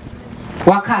sana.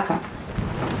 Wakaka,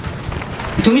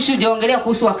 mtumishi hujaongelea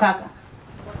kuhusu wakaka.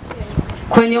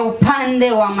 Kwenye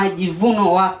upande wa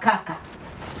majivuno, wakaka,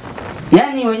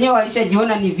 yani wenyewe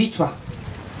walishajiona ni vichwa.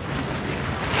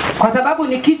 Kwa sababu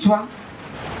ni kichwa,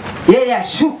 yeye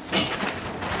ashuki.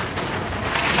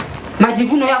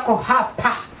 Majivuno yako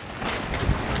hapa.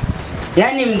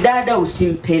 Yani mdada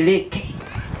usimpeleke,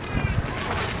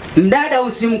 mdada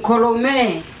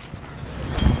usimkolomee,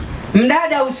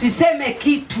 mdada usiseme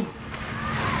kitu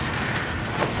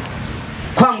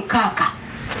kwa mkaka.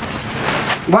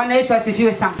 Bwana Yesu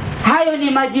asifiwe sana. Hayo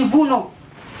ni majivuno.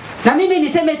 Na mimi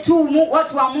niseme tu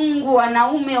watu wa Mungu,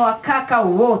 wanaume, wakaka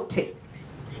wote,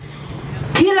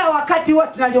 kila wakati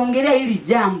watu tunaliongelea hili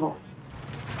jambo.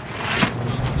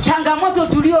 Changamoto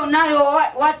tulio nayo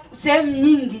watu sehemu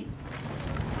nyingi,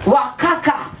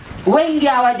 wakaka wengi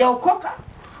hawajaokoka.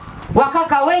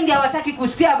 Wakaka wengi hawataki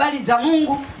kusikia habari za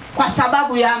Mungu kwa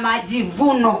sababu ya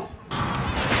majivuno.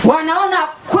 Wanaona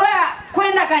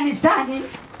kwenda kanisani,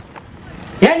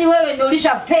 yani wewe ndio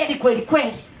ulishafeli kweli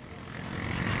kweli.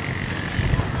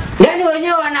 Yani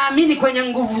wenyewe wanaamini kwenye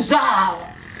nguvu zao.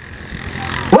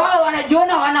 Wao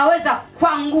wanajiona wanaweza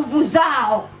kwa nguvu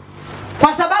zao.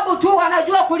 Kwa sababu tu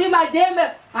wanajua kulima jembe,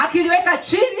 akiliweka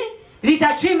chini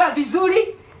litachimba vizuri.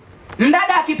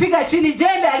 Mdada akipiga chini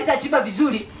jembe alitachimba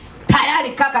vizuri.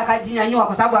 Tayari kaka akajinyanyua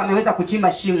kwa sababu ameweza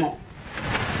kuchimba shimo.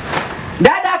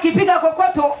 Dada akipiga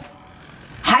kokoto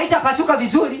haitapasuka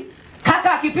vizuri.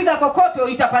 Kaka akipiga kokoto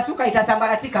itapasuka,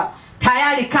 itasambaratika.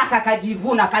 Tayari kaka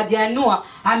akajivuna, akajianua,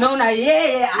 ameona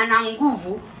yeye ana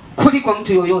nguvu kuliko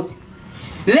mtu yoyote.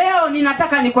 Leo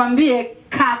ninataka nikwambie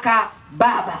kaka,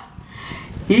 baba,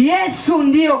 Yesu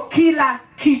ndio kila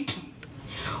kitu.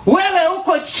 Wewe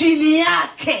uko chini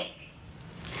yake.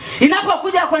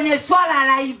 Inapokuja kwenye swala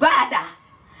la ibada,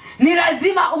 ni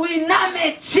lazima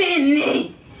uiname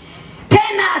chini.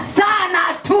 Tena sana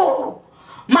tu.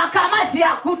 Makamasi ya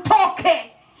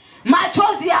kutoke,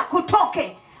 machozi ya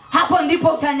kutoke. Hapo ndipo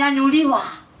utanyanyuliwa.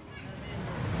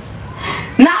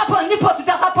 Na hapo ndipo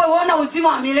tutakapoona uzima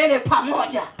wa milele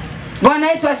pamoja. Bwana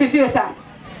Yesu asifiwe sana.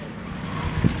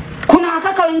 Kuna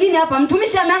wakaka wengine hapa,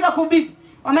 mtumishi ameanza kuhubiri,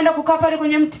 wameenda kukaa pale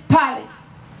kwenye mti pale.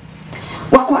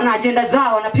 Wako na agenda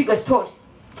zao, wanapiga story.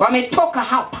 Wametoka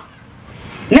hapa.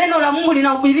 Neno la Mungu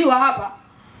linahubiriwa hapa.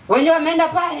 Wenyewe wameenda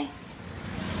pale.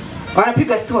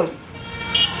 Wanapiga story.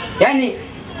 Yaani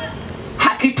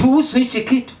hakituhusu hichi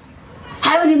kitu.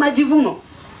 Hayo ni majivuno.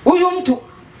 Huyu mtu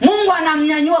Mungu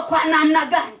anamnyanyua kwa namna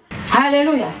gani?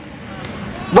 Haleluya.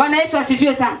 Bwana Yesu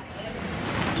asifiwe sana.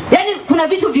 Yaani kuna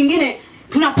vitu vingine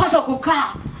tunapaswa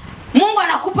kukaa. Mungu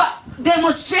anakupa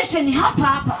demonstration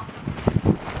hapa.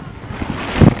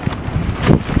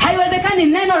 Haiwezekani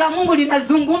neno la Mungu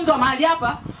linazungumzwa mahali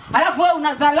hapa, alafu wewe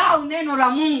unadharau neno la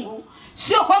Mungu.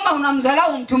 Sio kwamba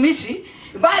unamdharau mtumishi,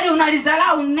 bali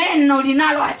unalidharau neno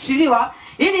linaloachiliwa.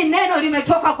 Hili neno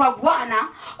limetoka kwa Bwana.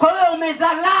 Kwa hiyo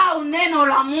umedharau neno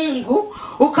la Mungu,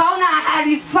 ukaona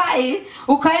halifai,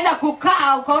 ukaenda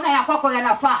kukaa, ukaona ya kwako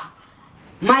yanafaa.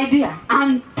 My dear,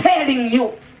 I'm telling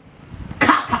you,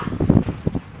 kaka,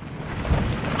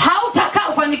 hautakaa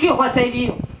ufanikiwe kwa saidi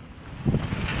hiyo.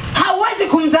 Hauwezi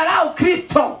kumdharau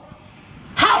Kristo.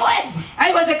 Hauwezi.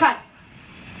 Haiwezekani.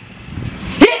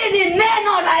 Hili ni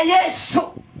neno la Yesu.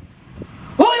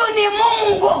 Huyu ni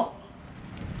Mungu.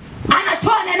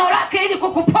 Anatoa neno lake ili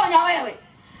kukuponya wewe.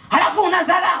 Halafu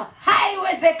unadharau.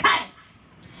 Haiwezekani.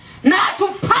 Na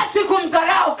hatupaswi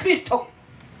kumdharau Kristo.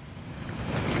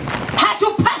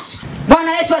 Hatupaswi.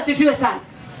 Bwana Yesu asifiwe sana.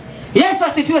 Yesu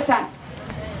asifiwe sana.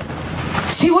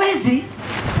 Siwezi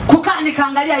kukaa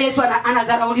nikaangalia Yesu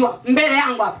anadharauliwa mbele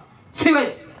yangu hapa.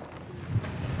 Siwezi.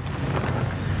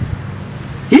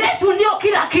 Yesu ndio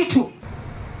kila kitu.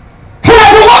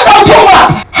 Tunazungumza utungu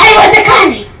hapa.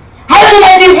 Haiwezekani. Hayo ni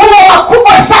majivuno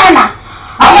makubwa sana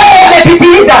ambayo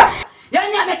yamepitiliza.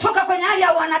 Yaani ametoka kwenye hali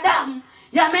ya wanadamu,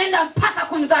 yameenda mpaka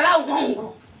kumdharau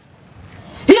Mungu.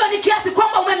 Hiyo ni kiasi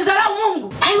kwamba umemdharau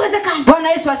Mungu. Haiwezekani. Bwana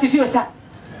Yesu asifiwe sana.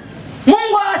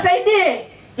 Mungu awasaidie.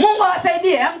 Mungu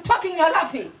awasaidie. I'm talking, you're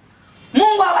laughing.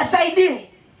 Mungu awasaidie.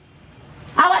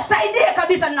 Awasaidie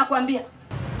kabisa, ninakwambia.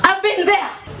 I've been there.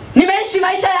 Nimeishi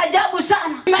maisha ya ajabu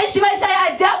sana. Nimeishi maisha ya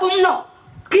ajabu mno.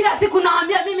 Kila siku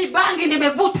naambia mimi bangi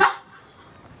nimevuta,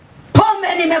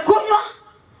 pombe nimekunywa,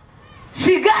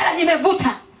 sigara nimevuta.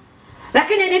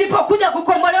 Lakini nilipokuja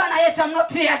kukombolewa na Yesu, I'm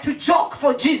not here to joke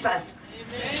for Jesus.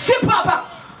 Simple hapa.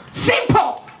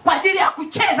 Simple kwa ajili ya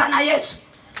kucheza na Yesu.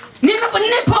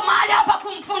 Nipo mahali hapa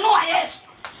kumfunua Yesu.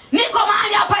 Niko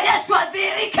mahali hapa Yesu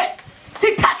adhirike.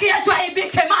 Sitaki Yesu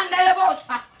aibike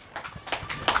mandelebosa.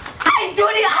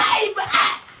 Haiduri haiba.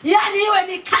 Yaani iwe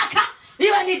ni kaka,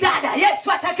 iwe ni dada, Yesu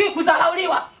hataki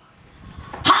kudharauliwa.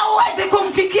 Hauwezi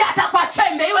kumfikia hata kwa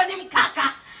chembe, iwe ni mkaka,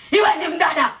 iwe ni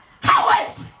mdada.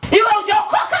 Hauwezi. Iwe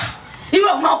hujaokoka,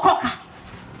 iwe umeokoka.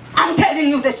 I'm telling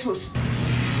you the truth.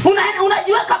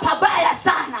 Unajiweka pabaya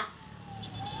sana.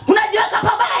 Unajiweka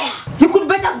pabaya. You could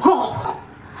better go.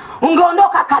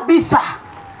 Ungeondoka kabisa.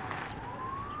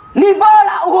 Ni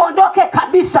bora uondoke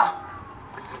kabisa.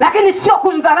 Lakini sio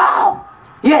kumdharau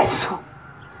Yesu.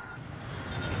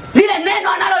 Lile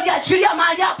neno analoliachilia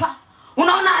mahali hapa,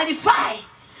 unaona halifai.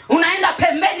 Unaenda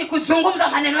pembeni kuzungumza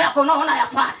maneno yako unaona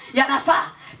yafaa, yanafaa.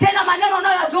 Tena maneno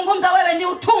unayozungumza wewe ni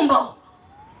utumbo.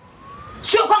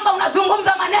 Sio kwamba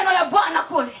unazungumza maneno ya Bwana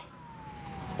kule.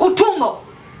 Utumbo.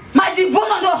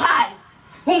 Majivuno ndio hayo.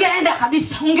 Ungeenda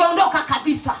kabisa, ungeondoka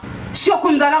kabisa. Sio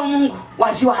kumdharau Mungu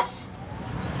waziwazi.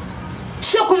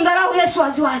 Sio kumdharau Yesu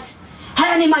waziwazi.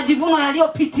 Haya ni majivuno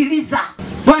yaliyopitiliza.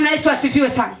 Bwana Yesu asifiwe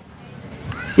sana.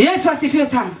 Yesu asifiwe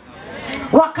sana.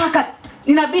 Wakaka,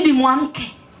 inabidi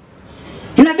muamke.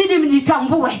 Inabidi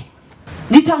mjitambue.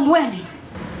 Jitambueni.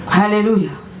 Haleluya.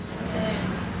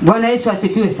 Bwana Yesu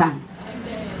asifiwe sana.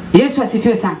 Yesu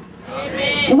asifiwe sana.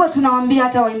 Huwa tunawaambia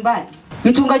hata waimbaji,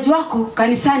 mchungaji wako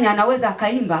kanisani anaweza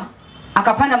akaimba,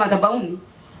 akapanda madhabahuni,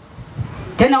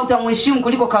 tena utamheshimu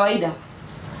kuliko kawaida.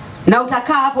 Na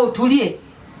utakaa hapo utulie.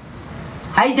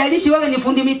 Haijalishi wewe ni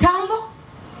fundi mitambo,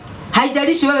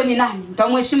 haijalishi wewe ni nani,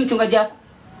 utamheshimu mchungaji wako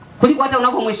kuliko hata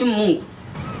unapomheshimu Mungu.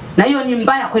 Na hiyo ni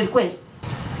mbaya kweli kweli.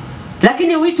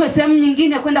 Lakini uitwe sehemu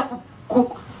nyingine kwenda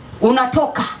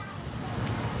unatoka.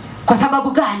 Kwa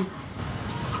sababu gani?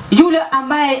 Yule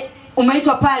ambaye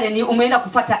umeitwa pale ni umeenda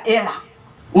kufuata hela.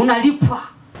 Unalipwa.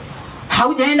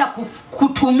 Haujaenda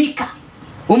kutumika.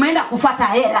 Umeenda kufuata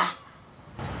hela.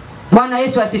 Bwana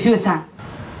Yesu asifiwe sana.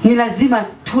 Ni lazima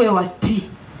tuwe watii.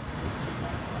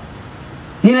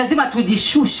 Ni lazima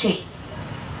tujishushe.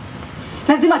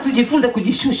 Lazima tujifunze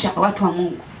kujishusha, watu wa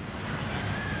Mungu.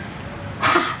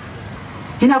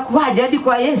 Inakuwaje hadi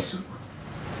kwa Yesu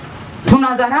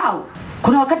tunadharau?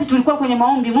 Kuna wakati tulikuwa kwenye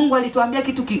maombi, Mungu alituambia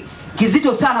kitu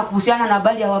kizito sana kuhusiana na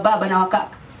habari ya wababa na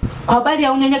wakaka. Kwa habari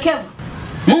ya unyenyekevu.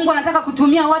 Mungu anataka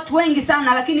kutumia watu wengi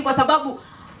sana, lakini kwa sababu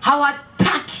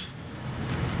hawataki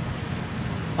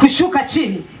kushuka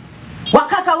chini.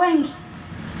 Wakaka wengi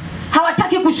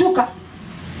hawataki kushuka.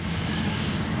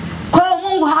 Kwa hiyo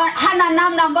Mungu hana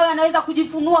namna ambayo anaweza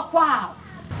kujifunua kwao.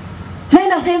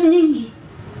 Nenda sehemu nyingi.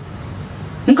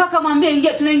 Mkaka mwambie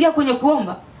ingia, tunaingia kwenye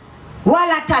kuomba.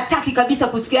 Wala hataki kabisa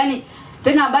kusikia. Yani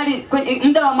tena habari kwenye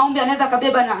muda wa maombi anaweza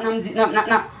kabeba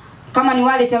na kama ni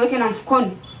wale taweke na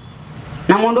mfukoni.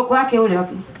 Na muondoko wake ule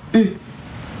wake.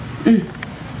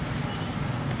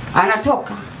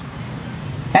 Anatoka.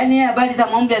 Yani habari za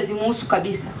maombi hazimuhusu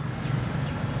kabisa.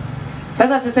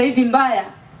 Sasa hivi mbaya,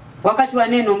 wakati wa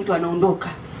neno mtu anaondoka.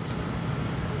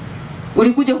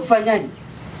 Ulikuja kufanyaje?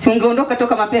 Si ungeondoka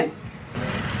toka mapema?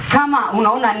 Kama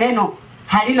unaona neno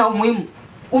halina umuhimu,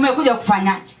 umekuja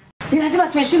kufanyaje? Ni lazima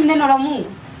tuheshimu neno la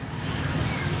Mungu.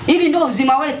 Hili ndio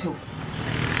uzima wetu.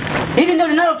 Hili ndio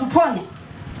linalotuponya.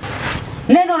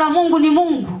 Neno la Mungu ni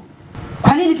Mungu.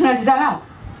 Kwa nini tunalizarau?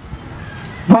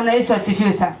 Bwana Yesu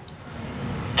asifiwe sana.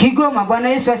 Kigoma, Bwana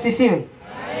Yesu asifiwe.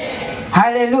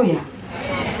 Haleluya.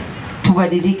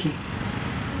 Tubadilike.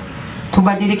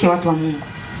 Tubadilike watu wa Mungu.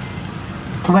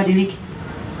 Tubadilike.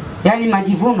 Yaani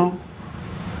majivuno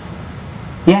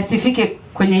yasifike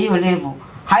kwenye hiyo level.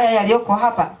 Haya yaliyoko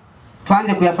hapa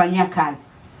tuanze kuyafanyia kazi.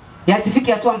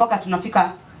 Yasifike hatua mpaka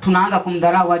tunaanza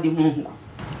kumdharau hadi Mungu.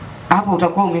 Hapo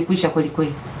utakuwa umekwisha kweli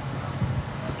kweli.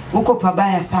 Uko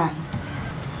pabaya sana.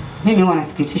 Mimi huwa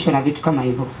nasikitishwa na vitu kama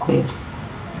hivyo kweli.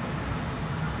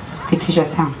 Sikitishwa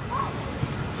sana.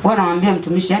 Wanamwambia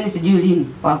mtumishi, yani sijui lini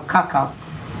wa kaka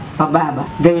wa baba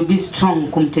they will be strong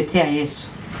kumtetea Yesu.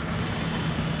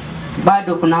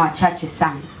 Bado kuna wachache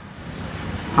sana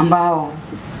ambao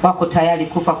wako tayari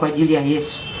kufa kwa ajili ya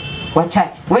Yesu.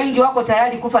 Wachache. Wengi wako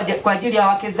tayari kufa kwa ajili ya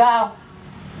wake zao.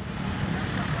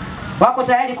 Wako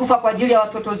tayari kufa kwa ajili ya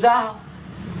watoto zao.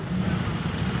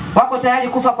 Wako tayari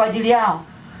kufa kwa ajili yao.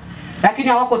 Lakini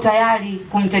hawako tayari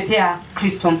kumtetea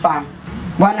Kristo mfalme.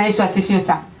 Bwana Yesu asifiwe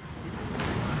sana.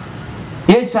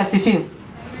 Yesu asifiwe.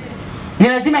 Ni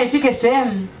lazima ifike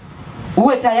sehemu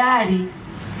uwe tayari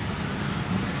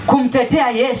kumtetea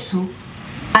Yesu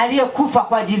aliyekufa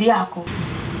kwa ajili yako,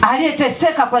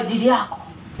 aliyeteseka kwa ajili yako.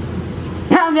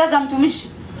 Naambiaga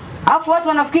mtumishi. Alafu watu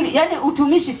wanafikiri yani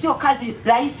utumishi sio kazi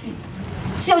rahisi.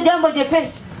 Sio jambo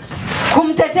jepesi.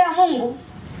 Kumtetea Mungu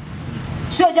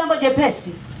sio jambo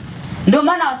jepesi. Ndio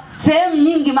maana sehemu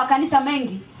nyingi, makanisa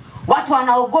mengi, watu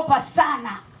wanaogopa sana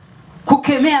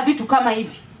kukemea vitu kama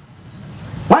hivi.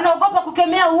 Wanaogopa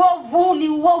kukemea uovu, ni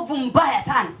uovu mbaya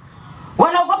sana.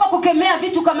 Wanaogopa kukemea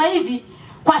vitu kama hivi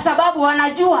kwa sababu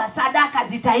wanajua sadaka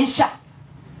zitaisha.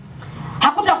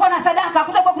 Hakutakuwa na sadaka,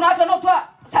 hakutakuwa kuna watu wanaotoa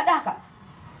sadaka.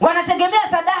 Wanategemea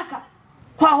sadaka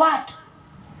kwa watu.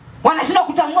 Wanashindwa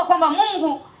kutambua kwamba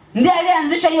Mungu ndiye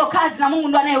aliyeanzisha hiyo kazi na Mungu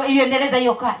ndiye anayeiendeleza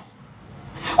hiyo kazi.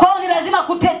 Kwa hiyo ni lazima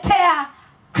kutetea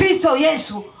Kristo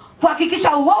Yesu,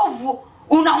 kuhakikisha uovu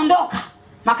unaondoka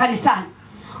makanisani.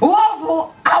 Uovu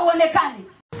hauonekani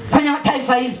kwenye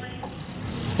taifa hili.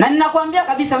 Na ninakwambia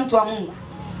kabisa mtu wa Mungu,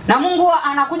 na Mungu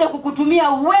anakuja kukutumia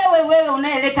wewe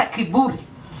unayeleta kiburi.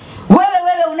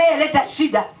 Wewe unayeleta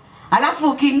shida. Alafu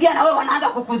ukiingia na wewe wanaanza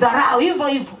kukudharau hivyo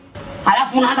hivyo.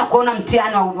 Alafu unaanza kuona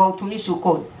mtihani wa utumishi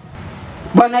uko.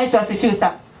 Bwana Yesu asifiwe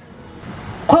sana.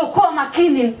 Kwa hiyo kuwa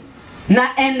makini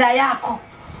na enda yako.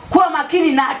 Kuwa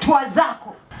makini na hatua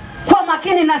zako. Kuwa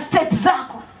makini na step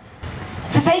zako.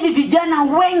 Sasa hivi vijana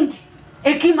wengi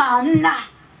hekima hamna.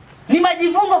 Ni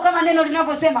majivuno kama neno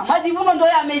linavyosema. Majivuno ndio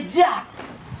yamejaa.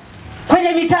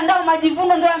 Kwenye mitandao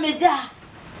majivuno ndio yamejaa.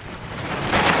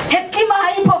 Hekima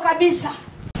haipo kabisa.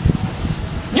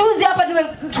 Juzi hapa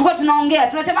tulikuwa tunaongea,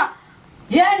 tunasema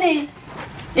yani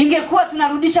ingekuwa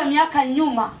tunarudisha miaka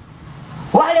nyuma,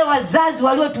 wale wazazi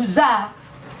waliotuzaa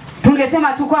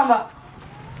tungesema tu kwamba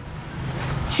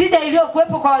shida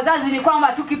iliyokuwepo kwa wazazi ni kwamba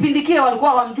tu kipindi kile walikuwa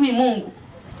hawamjui Mungu,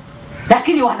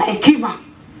 lakini wana hekima.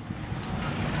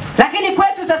 Lakini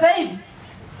kwetu sasa hivi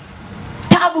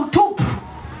tabu tupu.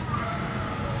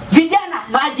 Vijana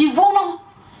majivuno,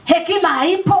 hekima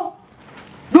haipo,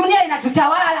 dunia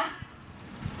inatutawala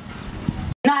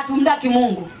na hatumtaki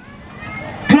Mungu.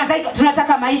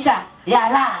 Tunataka maisha ya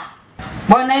raha.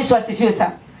 Bwana Yesu asifiwe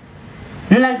sana.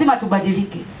 Ni lazima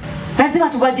tubadilike. Lazima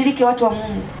tubadilike watu wa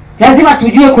Mungu. Lazima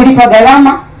tujue kulipa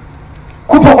gharama.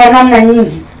 Kupo kwa namna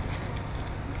nyingi.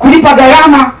 Kulipa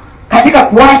gharama katika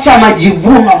kuacha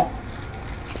majivuno.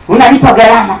 Unalipa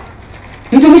gharama.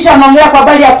 Mtumishi anaongea kwa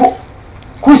habari ya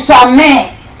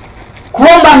kusamehe,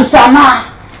 kuomba msamaha.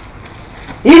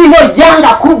 Hili ndio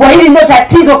janga kubwa, hili ndio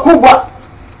tatizo kubwa.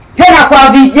 Tena kwa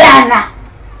vijana.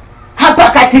 Hapa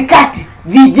katikati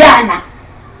vijana.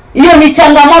 Hiyo ni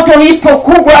changamoto ipo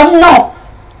kubwa mno,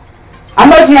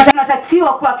 ambayo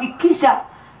tunatakiwa kuhakikisha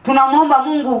tunamwomba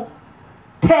Mungu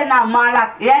tena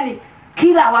mara, yani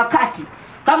kila wakati.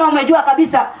 Kama umejua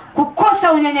kabisa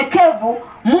kukosa unyenyekevu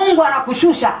Mungu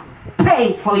anakushusha,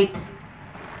 pray for it.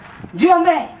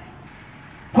 Jiombe.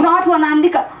 Kuna watu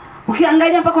wanaandika,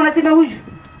 ukiangalia mpaka unasema huyu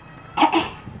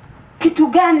kitu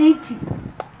gani hiki?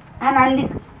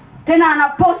 Anaandika tena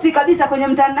anaposti kabisa kwenye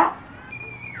mtandao.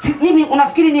 Mimi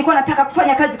unafikiri nilikuwa nataka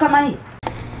kufanya kazi kama hii?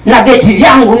 Na vyeti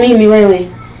vyangu mimi wewe.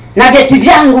 Na vyeti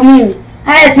vyangu mimi.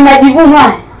 Haya si majivuno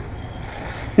haya.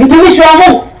 Mtumishi wa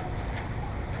Mungu.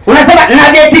 Unasema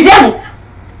na vyeti vyangu.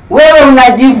 Wewe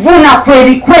unajivuna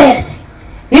kweli kweli.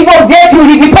 Hivyo vyeti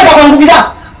ulivipata kwa nguvu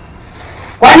zako.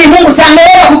 Kwani Mungu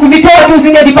sangeweza kukuvitoa tu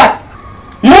usingevipata?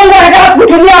 Mungu anataka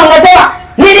kukutumia unasema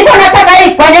nilikuwa nataka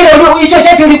hii, kwa nini hicho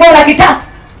cheti ulikuwa unakitaka?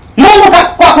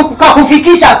 Mungu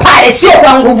kakufikisha pale, sio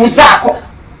kwa nguvu zako.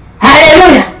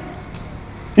 Haleluya.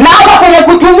 Na hapa kwenye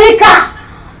kutumika,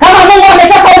 kama Mungu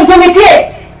ametaka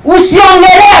umtumikie,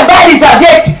 usiongelee habari za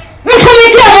vyeti.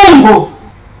 Mtumikie Mungu.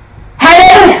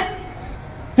 Haleluya.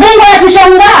 Mungu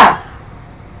anatushangaa.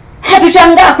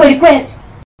 Hatushangaa kweli kweli.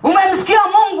 Umemsikia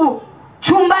Mungu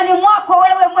chumbani mwako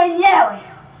wewe mwenyewe.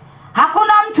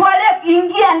 Hakuna mtu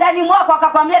aliyeingia ndani mwako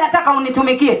akakwambia nataka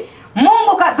unitumikie.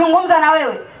 Mungu kazungumza na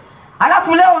wewe.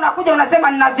 Alafu leo unakuja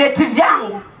unasema nina vyeti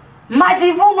vyangu.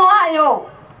 Majivuno hayo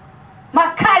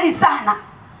makali sana.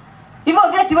 Hivyo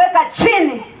vyeti weka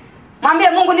chini. Mwambie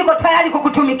Mungu niko tayari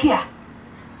kukutumikia.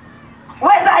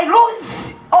 Whether I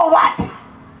lose or what.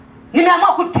 Nimeamua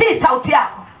kutii sauti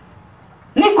yako.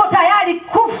 Niko tayari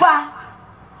kufa.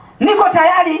 Niko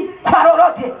tayari kwa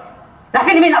lolote.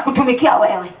 Lakini mimi nakutumikia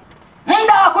wewe.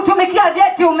 Muda wa kutumikia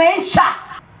vyeti umeisha,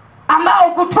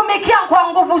 ambao kutumikia kwa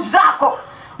nguvu zako.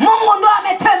 Mungu ndo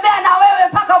ametembea na wewe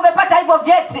mpaka umepata hivyo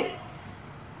vyeti.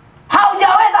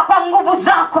 Haujaweza kwa nguvu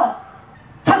zako.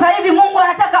 Sasa hivi Mungu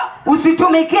anataka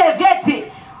usitumikie vyeti,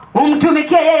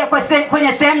 umtumikie yeye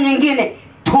kwenye sehemu nyingine.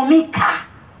 Tumika.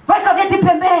 Weka vyeti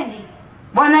pembeni.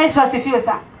 Bwana Yesu asifiwe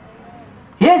sana.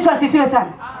 Yesu asifiwe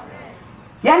sana.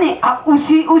 Yani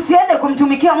usiende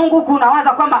kumtumikia Mungu huku unawaza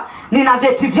kwamba nina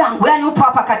vyeti vyangu. Yani upo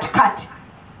hapa katikati.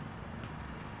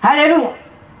 Haleluya.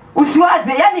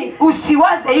 Usiwaze, yani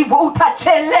usiwaze hivyo,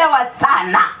 utachelewa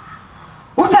sana.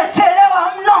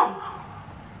 Utachelewa mno.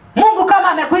 Mungu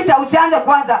kama amekuita usianze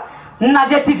kuwaza nina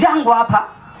vyeti vyangu hapa,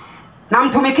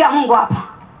 namtumikia Mungu hapa.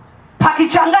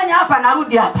 Pakichanganya hapa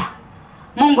narudi hapa.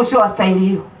 Mungu sio wastahili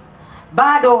hiyo.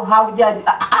 Bado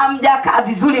hamjakaa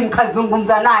vizuri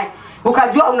mkazungumza naye.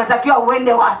 Ukajua unatakiwa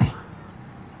uende wapi.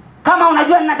 Kama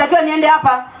unajua ninatakiwa niende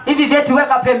hapa, hivi vyeti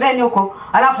weka pembeni huko,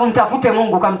 alafu mtafute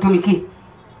Mungu kamtumikie.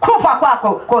 Kufa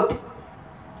kwako kote.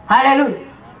 Haleluya.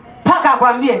 Paka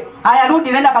akwambie, haya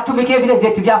rudi nenda katumikie vile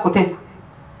vyeti vyako tena.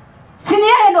 Si ni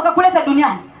yeye ndo kakuleta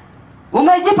duniani.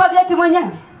 Umejipa vyeti mwenyewe.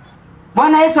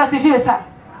 Bwana Yesu asifiwe sana.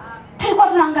 Tulikuwa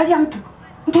tunaangalia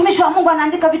mtumishi wa Mungu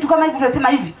anaandika vitu kama hivi, tunasema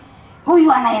hivi,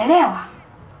 huyu anaelewa.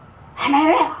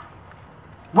 Anaelewa.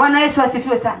 Bwana Yesu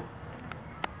asifiwe sana.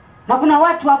 Na kuna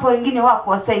watu hapo wengine wako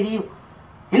wa staili hiyo.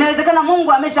 Inawezekana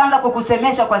Mungu ameshaanza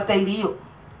kukusemesha kwa staili hiyo.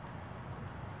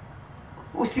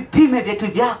 Usipime vitu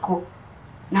vyako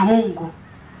na Mungu.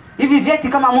 Hivi vyeti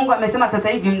kama Mungu amesema sasa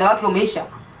hivi muda wake umeisha,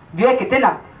 viweke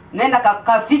tena, nenda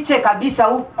kafiche kabisa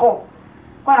huko.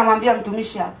 Kwa namwambia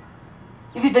mtumishi hapa,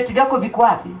 hivi vyeti vyako viko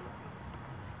wapi?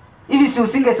 Hivi si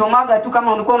usingesomaga tu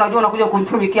kama ulikuwa unajua unakuja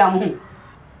kumtumikia Mungu.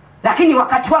 Lakini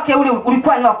wakati wake ule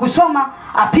ulikuwa ni wa kusoma,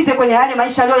 apite kwenye yale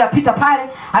maisha aliyoyapita pale,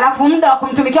 alafu muda wa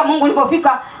kumtumikia Mungu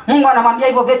ulipofika, Mungu anamwambia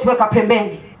hivyo vyeti weka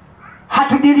pembeni.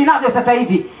 Hatudili navyo sasa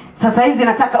hivi. Sasa hizi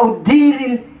nataka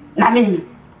udili na mimi.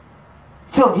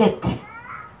 Sio vyeti.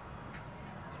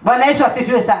 Bwana Yesu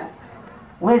asifiwe sana.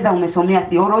 Weza umesomea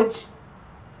theology,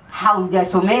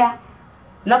 haujasomea.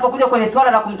 Unapokuja kwenye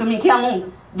swala la kumtumikia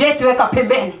Mungu, vyeti weka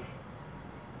pembeni.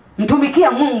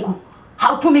 Mtumikia Mungu,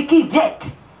 hautumiki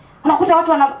vyeti. Unakuta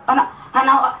watu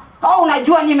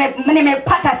unajua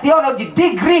nimepata theology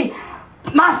degree,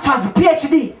 masters,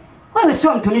 PhD. Wewe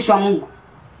sio mtumishi wa Mungu.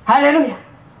 Haleluya.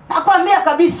 Nakwambia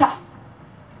kabisa.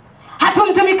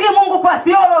 Hatumtumikii Mungu kwa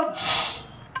theology.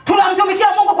 Tunamtumikia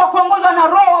Mungu kwa kuongozwa na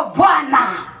Roho wa Bwana.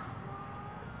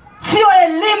 Sio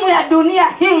elimu ya dunia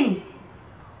hii.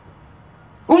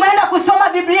 Umeenda kusoma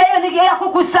Biblia, hiyo ni ya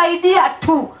kukusaidia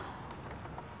tu.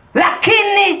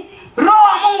 Lakini Roho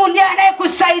wa Mungu ndiye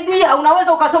anayekusaidia.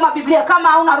 Unaweza ukasoma Biblia kama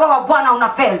hauna Roho wa Bwana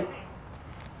unafeli.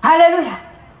 Haleluya.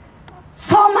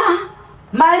 Soma,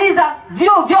 maliza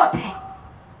vyuo vyote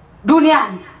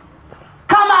duniani.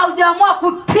 Kama haujaamua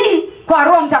kutii kwa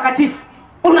Roho Mtakatifu,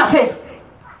 unafeli.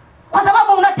 Kwa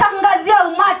sababu unatangazia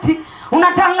umati,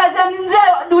 unatangazia nzee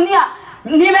wa dunia,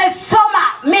 nimesoma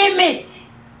mimi.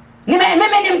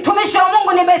 Mimi ni mtumishi wa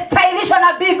Mungu, nimestahilishwa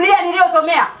na Biblia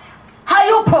niliyosomea.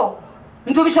 Hayupo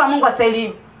mtumishi wa Mungu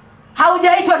astahili.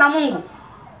 Haujaitwa na Mungu.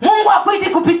 Mungu hakuiti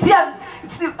kupitia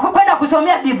kwenda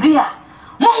kusomea Biblia.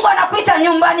 Mungu anakuita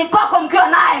nyumbani kwako, mkiwa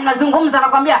naye mnazungumza,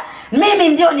 anakuambia mimi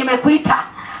ndio nimekuita.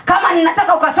 Kama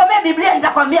ninataka ukasomee Biblia,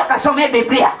 nitakwambia kasomee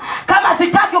Biblia. Kama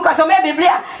sitaki ukasomee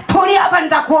Biblia, tulia hapa,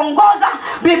 nitakuongoza.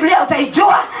 Biblia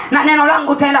utaijua na neno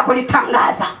langu utaenda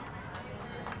kulitangaza.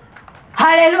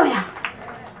 Haleluya.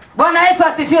 Bwana Yesu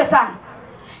asifiwe sana.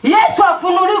 Yesu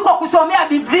afunuliwa kwa kusomea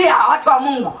Biblia, watu wa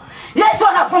Mungu. Yesu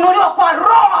anafunuliwa kwa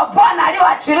Roho wa Bwana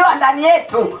aliyoachiliwa ndani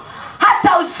yetu.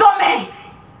 Hata usome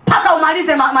mpaka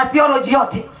umalize theology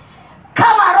yote,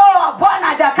 kama Roho wa Bwana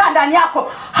hajakaa ndani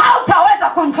yako, hautaweza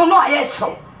kumfunua Yesu.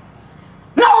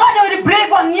 No one will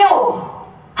believe on you.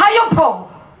 Hayupo.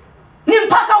 Ni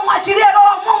mpaka umwachilie Roho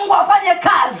wa Mungu afanye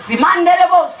kazi.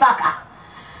 Mandelebo saka.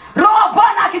 Roho wa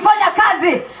Bwana akifanya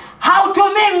kazi,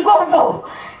 hautumii nguvu.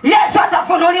 Yesu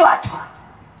atafunuliwa tu.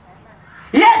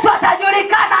 Yesu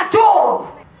atajulikana tu.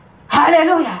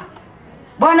 Haleluya.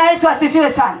 Bwana Yesu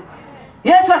asifiwe sana.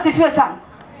 Yesu asifiwe sana.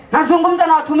 Nazungumza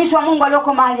na watumishi wa Mungu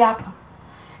walioko mahali hapa.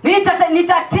 Ni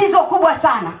tatizo kubwa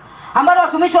sana ambalo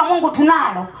watumishi wa Mungu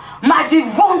tunalo,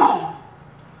 majivuno.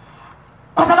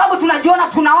 Kwa sababu tunajiona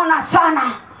tunaona sana.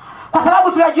 Kwa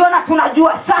sababu tunajiona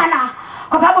tunajua sana.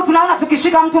 Kwa sababu tunaona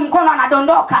tukishika mtu mkono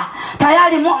anadondoka,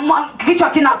 tayari kichwa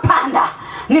kinapanda.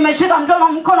 Nimeshika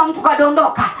mkono mtu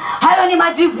kadondoka. Hayo ni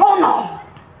majivuno.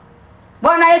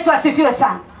 Bwana Yesu asifiwe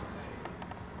sana.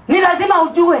 Ni lazima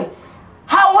ujue,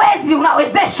 hauwezi,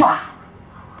 unawezeshwa.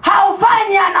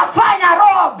 Haufanyi, anafanya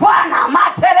Roho Bwana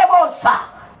materebosa.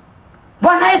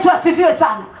 Bwana Yesu asifiwe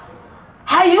sana.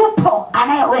 Hayupo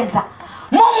anayeweza.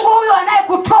 Mungu huyu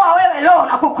anayekutoa wewe leo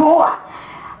na kukuua,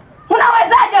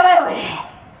 unawezaje wewe?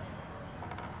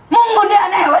 Mungu ndiye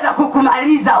anayeweza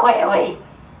kukumaliza wewe.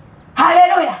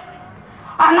 Haleluya.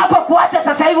 Anapokuacha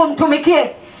sasa hivi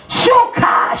umtumikie,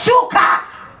 shuka.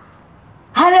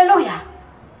 Haleluya.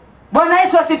 Bwana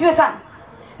Yesu asifiwe sana.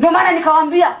 Ndio maana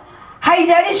nikawaambia,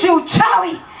 haijalishi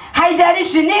uchawi,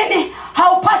 haijalishi nini,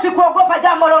 haupaswi kuogopa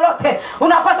jambo lolote.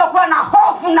 Unapaswa kuwa na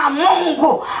hofu na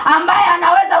Mungu ambaye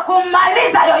anaweza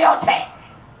kummaliza yoyote.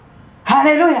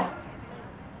 Haleluya.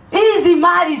 Hizi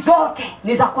mali zote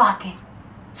ni za kwake.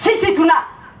 Sisi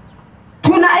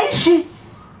tunaishi,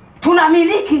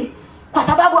 tunamiliki kwa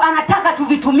sababu anataka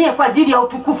tuvitumie kwa ajili ya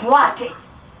utukufu wake.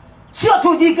 Sio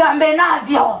tujigambe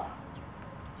navyo.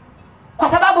 Kwa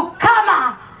sababu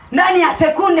kama ndani ya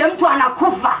sekunde mtu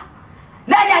anakufa,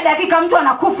 ndani ya dakika mtu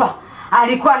anakufa,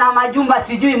 alikuwa na majumba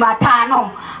sijui 5,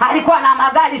 alikuwa na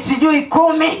magari sijui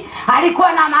 10,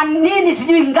 alikuwa na manini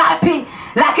sijui ngapi,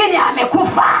 lakini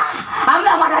amekufa.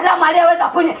 Hamna mwanadamu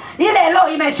aliyeweza ile roho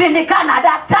imeshindikana.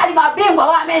 Daktari mabingwa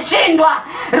wameshindwa.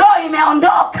 Roho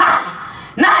imeondoka.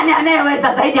 Nani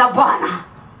anayeweza zaidi ya Bwana?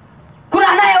 Kuna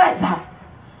anayeweza?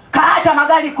 Kaacha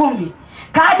magari 10,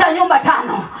 kaacha nyumba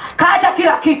 5, kaacha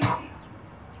kila kitu.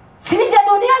 Silinja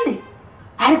duniani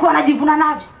alikuwa anajivuna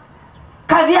navyo,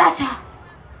 kaviacha.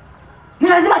 Ni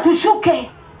lazima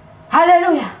tushuke.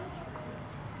 Haleluya.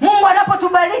 Mungu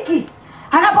anapotubariki,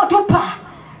 anapotupa,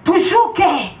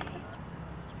 tushuke.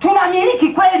 Tunamiliki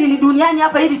kweli ni duniani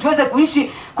hapa ili tuweze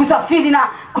kuishi, kusafiri na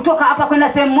kutoka hapa kwenda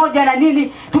sehemu moja na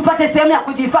nini, tupate sehemu ya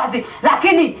kujihifadhi.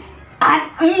 Lakini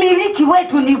mmiliki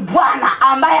wetu ni Bwana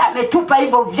ambaye ametupa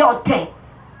hivyo vyote.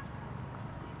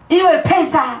 Iwe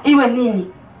pesa, iwe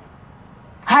nini.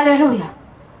 Haleluya.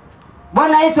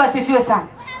 Bwana Yesu asifiwe sana.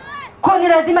 Kwa ni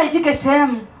lazima ifike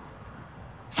sehemu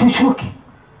tushuke.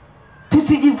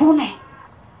 Tusijivune.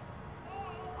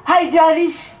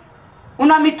 Haijalishi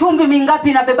una mitumbi mingapi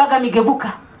inabebaga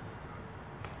migebuka,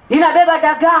 inabeba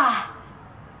dagaa,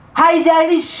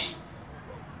 haijalishi.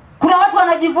 Kuna watu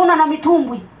wanajivuna na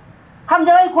mitumbwi.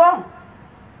 Hamjawahi kuona?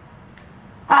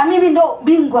 Mimi ndo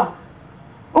bingwa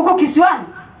huko kisiwani,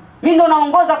 mimi ndo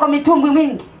naongoza kwa mitumbwi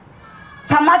mingi.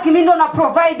 Samaki mimi ndo na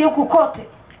provide huku kote.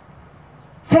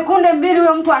 Sekunde 2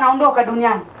 huyo mtu anaondoka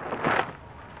duniani.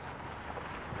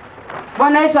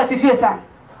 Bwana Yesu asifiwe sana.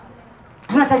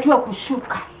 Tunatakiwa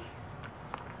kushuka.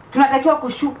 Tunatakiwa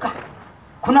kushuka.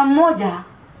 Kuna mmoja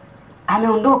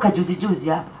ameondoka juzi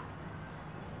hapa.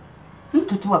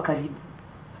 Mtu tu wa karibu,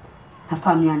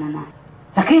 nafahamiana naye.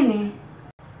 Lakini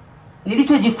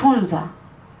nilichojifunza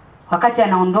wakati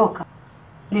anaondoka,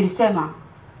 nilisema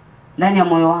ndani ya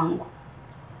moyo wangu,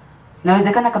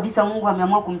 inawezekana kabisa Mungu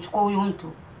ameamua kumchukua huyu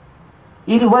mtu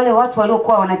ili wale watu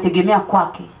waliokuwa wanategemea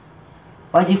kwake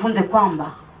wajifunze kwamba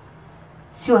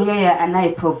sio yeye anaye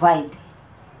provide,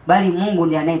 bali Mungu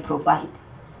ndiye anaye provide.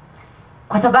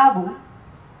 Kwa sababu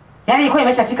yani ilikuwa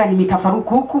imeshafika ni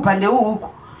mitafaruku huku pande huku.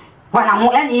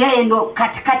 Yaani yeye ndo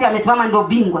katikati amesimama, ndo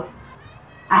bingwa.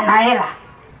 Ana hela.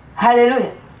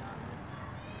 Haleluya.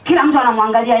 Kila mtu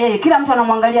anamwangalia yeye, kila mtu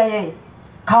anamwangalia yeye.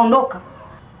 Kaondoka.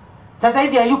 Sasa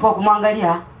hivi hayupo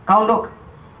kumwangalia, kaondoka.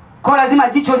 Kwa lazima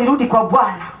jicho lirudi kwa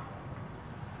Bwana.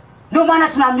 Ndio maana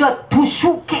tunaambiwa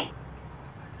tushuke.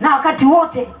 Na wakati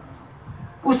wote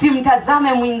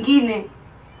usimtazame mwingine,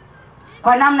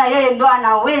 kwa namna yeye ndo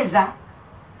anaweza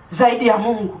zaidi ya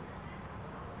Mungu.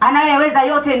 Anayeweza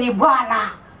yote ni Bwana.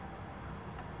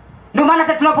 Ndio maana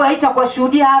hata tunapoita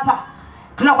kuwashuhudia hapa,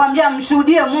 tunakwambia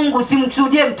mshuhudie Mungu,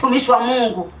 usimshuhudie mtumishi wa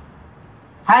Mungu.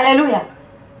 Haleluya.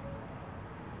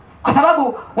 Kwa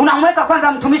sababu unamweka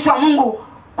kwanza mtumishi wa Mungu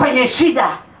kwenye shida,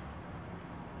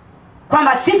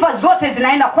 kwamba sifa zote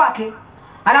zinaenda kwake,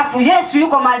 alafu Yesu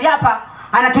yuko mahali hapa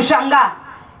anatushangaa.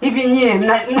 Hivi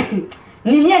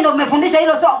nyie ndio mmefundisha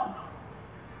hilo somo?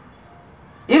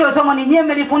 Hilo somo ni nyie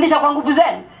mmelifundisha kwa nguvu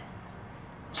zenu?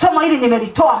 Somo hili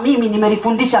nimelitoa mimi,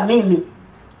 nimelifundisha mimi.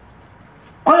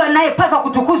 Kwa hiyo anayepaswa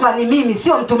kutukuzwa ni mimi,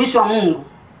 sio mtumishi wa Mungu.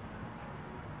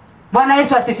 Bwana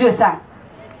Yesu asifiwe sana.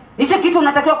 Hicho kitu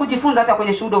unatakiwa kujifunza hata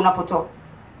kwenye shuhuda unapotoa.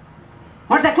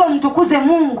 Unatakiwa mtukuze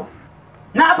Mungu.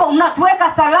 Na hapo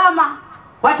unatuweka salama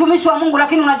watumishi wa Mungu,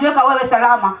 lakini unajiweka wewe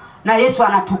salama na Yesu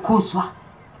anatukuzwa.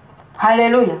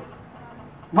 Haleluya.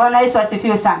 Bwana Yesu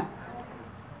asifiwe sana.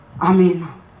 Amina.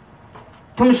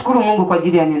 Tumshukuru Mungu kwa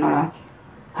ajili ya neno lake.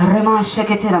 Rema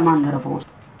sheketera mandarabo.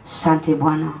 Asante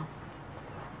Bwana.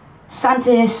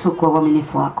 Asante Yesu kwa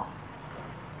uaminifu wako.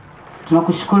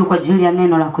 Tunakushukuru kwa ajili ya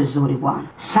neno lako zuri Bwana.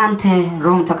 Asante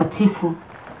Roho Mtakatifu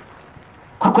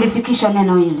kwa kulifikisha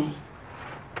neno hili.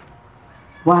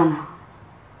 Bwana,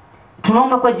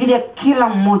 tunaomba kwa ajili ya kila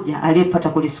mmoja aliyepata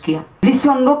kulisikia,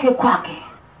 lisiondoke kwake,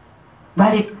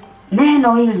 bali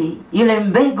neno hili, ile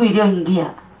mbegu iliyoingia,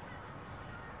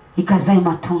 ikazae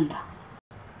matunda.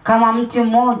 Kama mti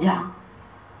mmoja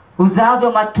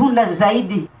uzaavyo matunda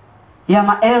zaidi ya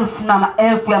maelfu na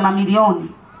maelfu ya mamilioni,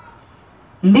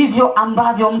 ndivyo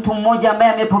ambavyo mtu mmoja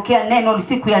ambaye amepokea neno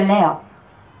siku ya leo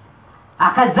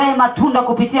akazae matunda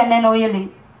kupitia neno hili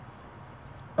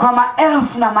kwa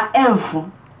maelfu na maelfu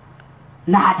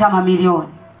na hata mamilioni.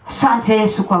 Asante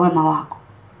Yesu kwa wema wako.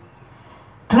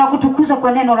 Tunakutukuza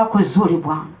kwa neno lako zuri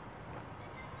Bwana.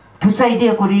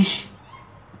 Tusaidie kuliishi,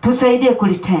 tusaidie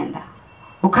kulitenda.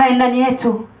 Ukae ndani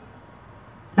yetu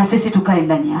na sisi tukae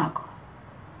ndani yako.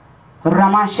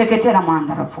 Ramasheketera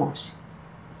mandarafosi.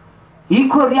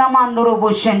 Iko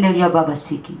riamandorobo shendelia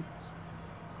babasiki.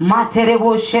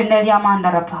 Materebo shendelia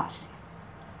mandarapasi.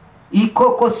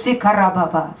 Iko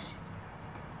kosikarababasi.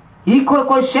 Iko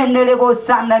koshendelebo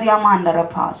sandaria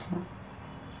mandarapasi.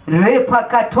 Repa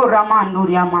katora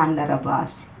manduria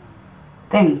mandarabasi.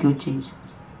 Thank you Jesus.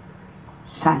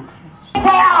 Asante.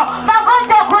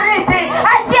 Magonjwa kurithi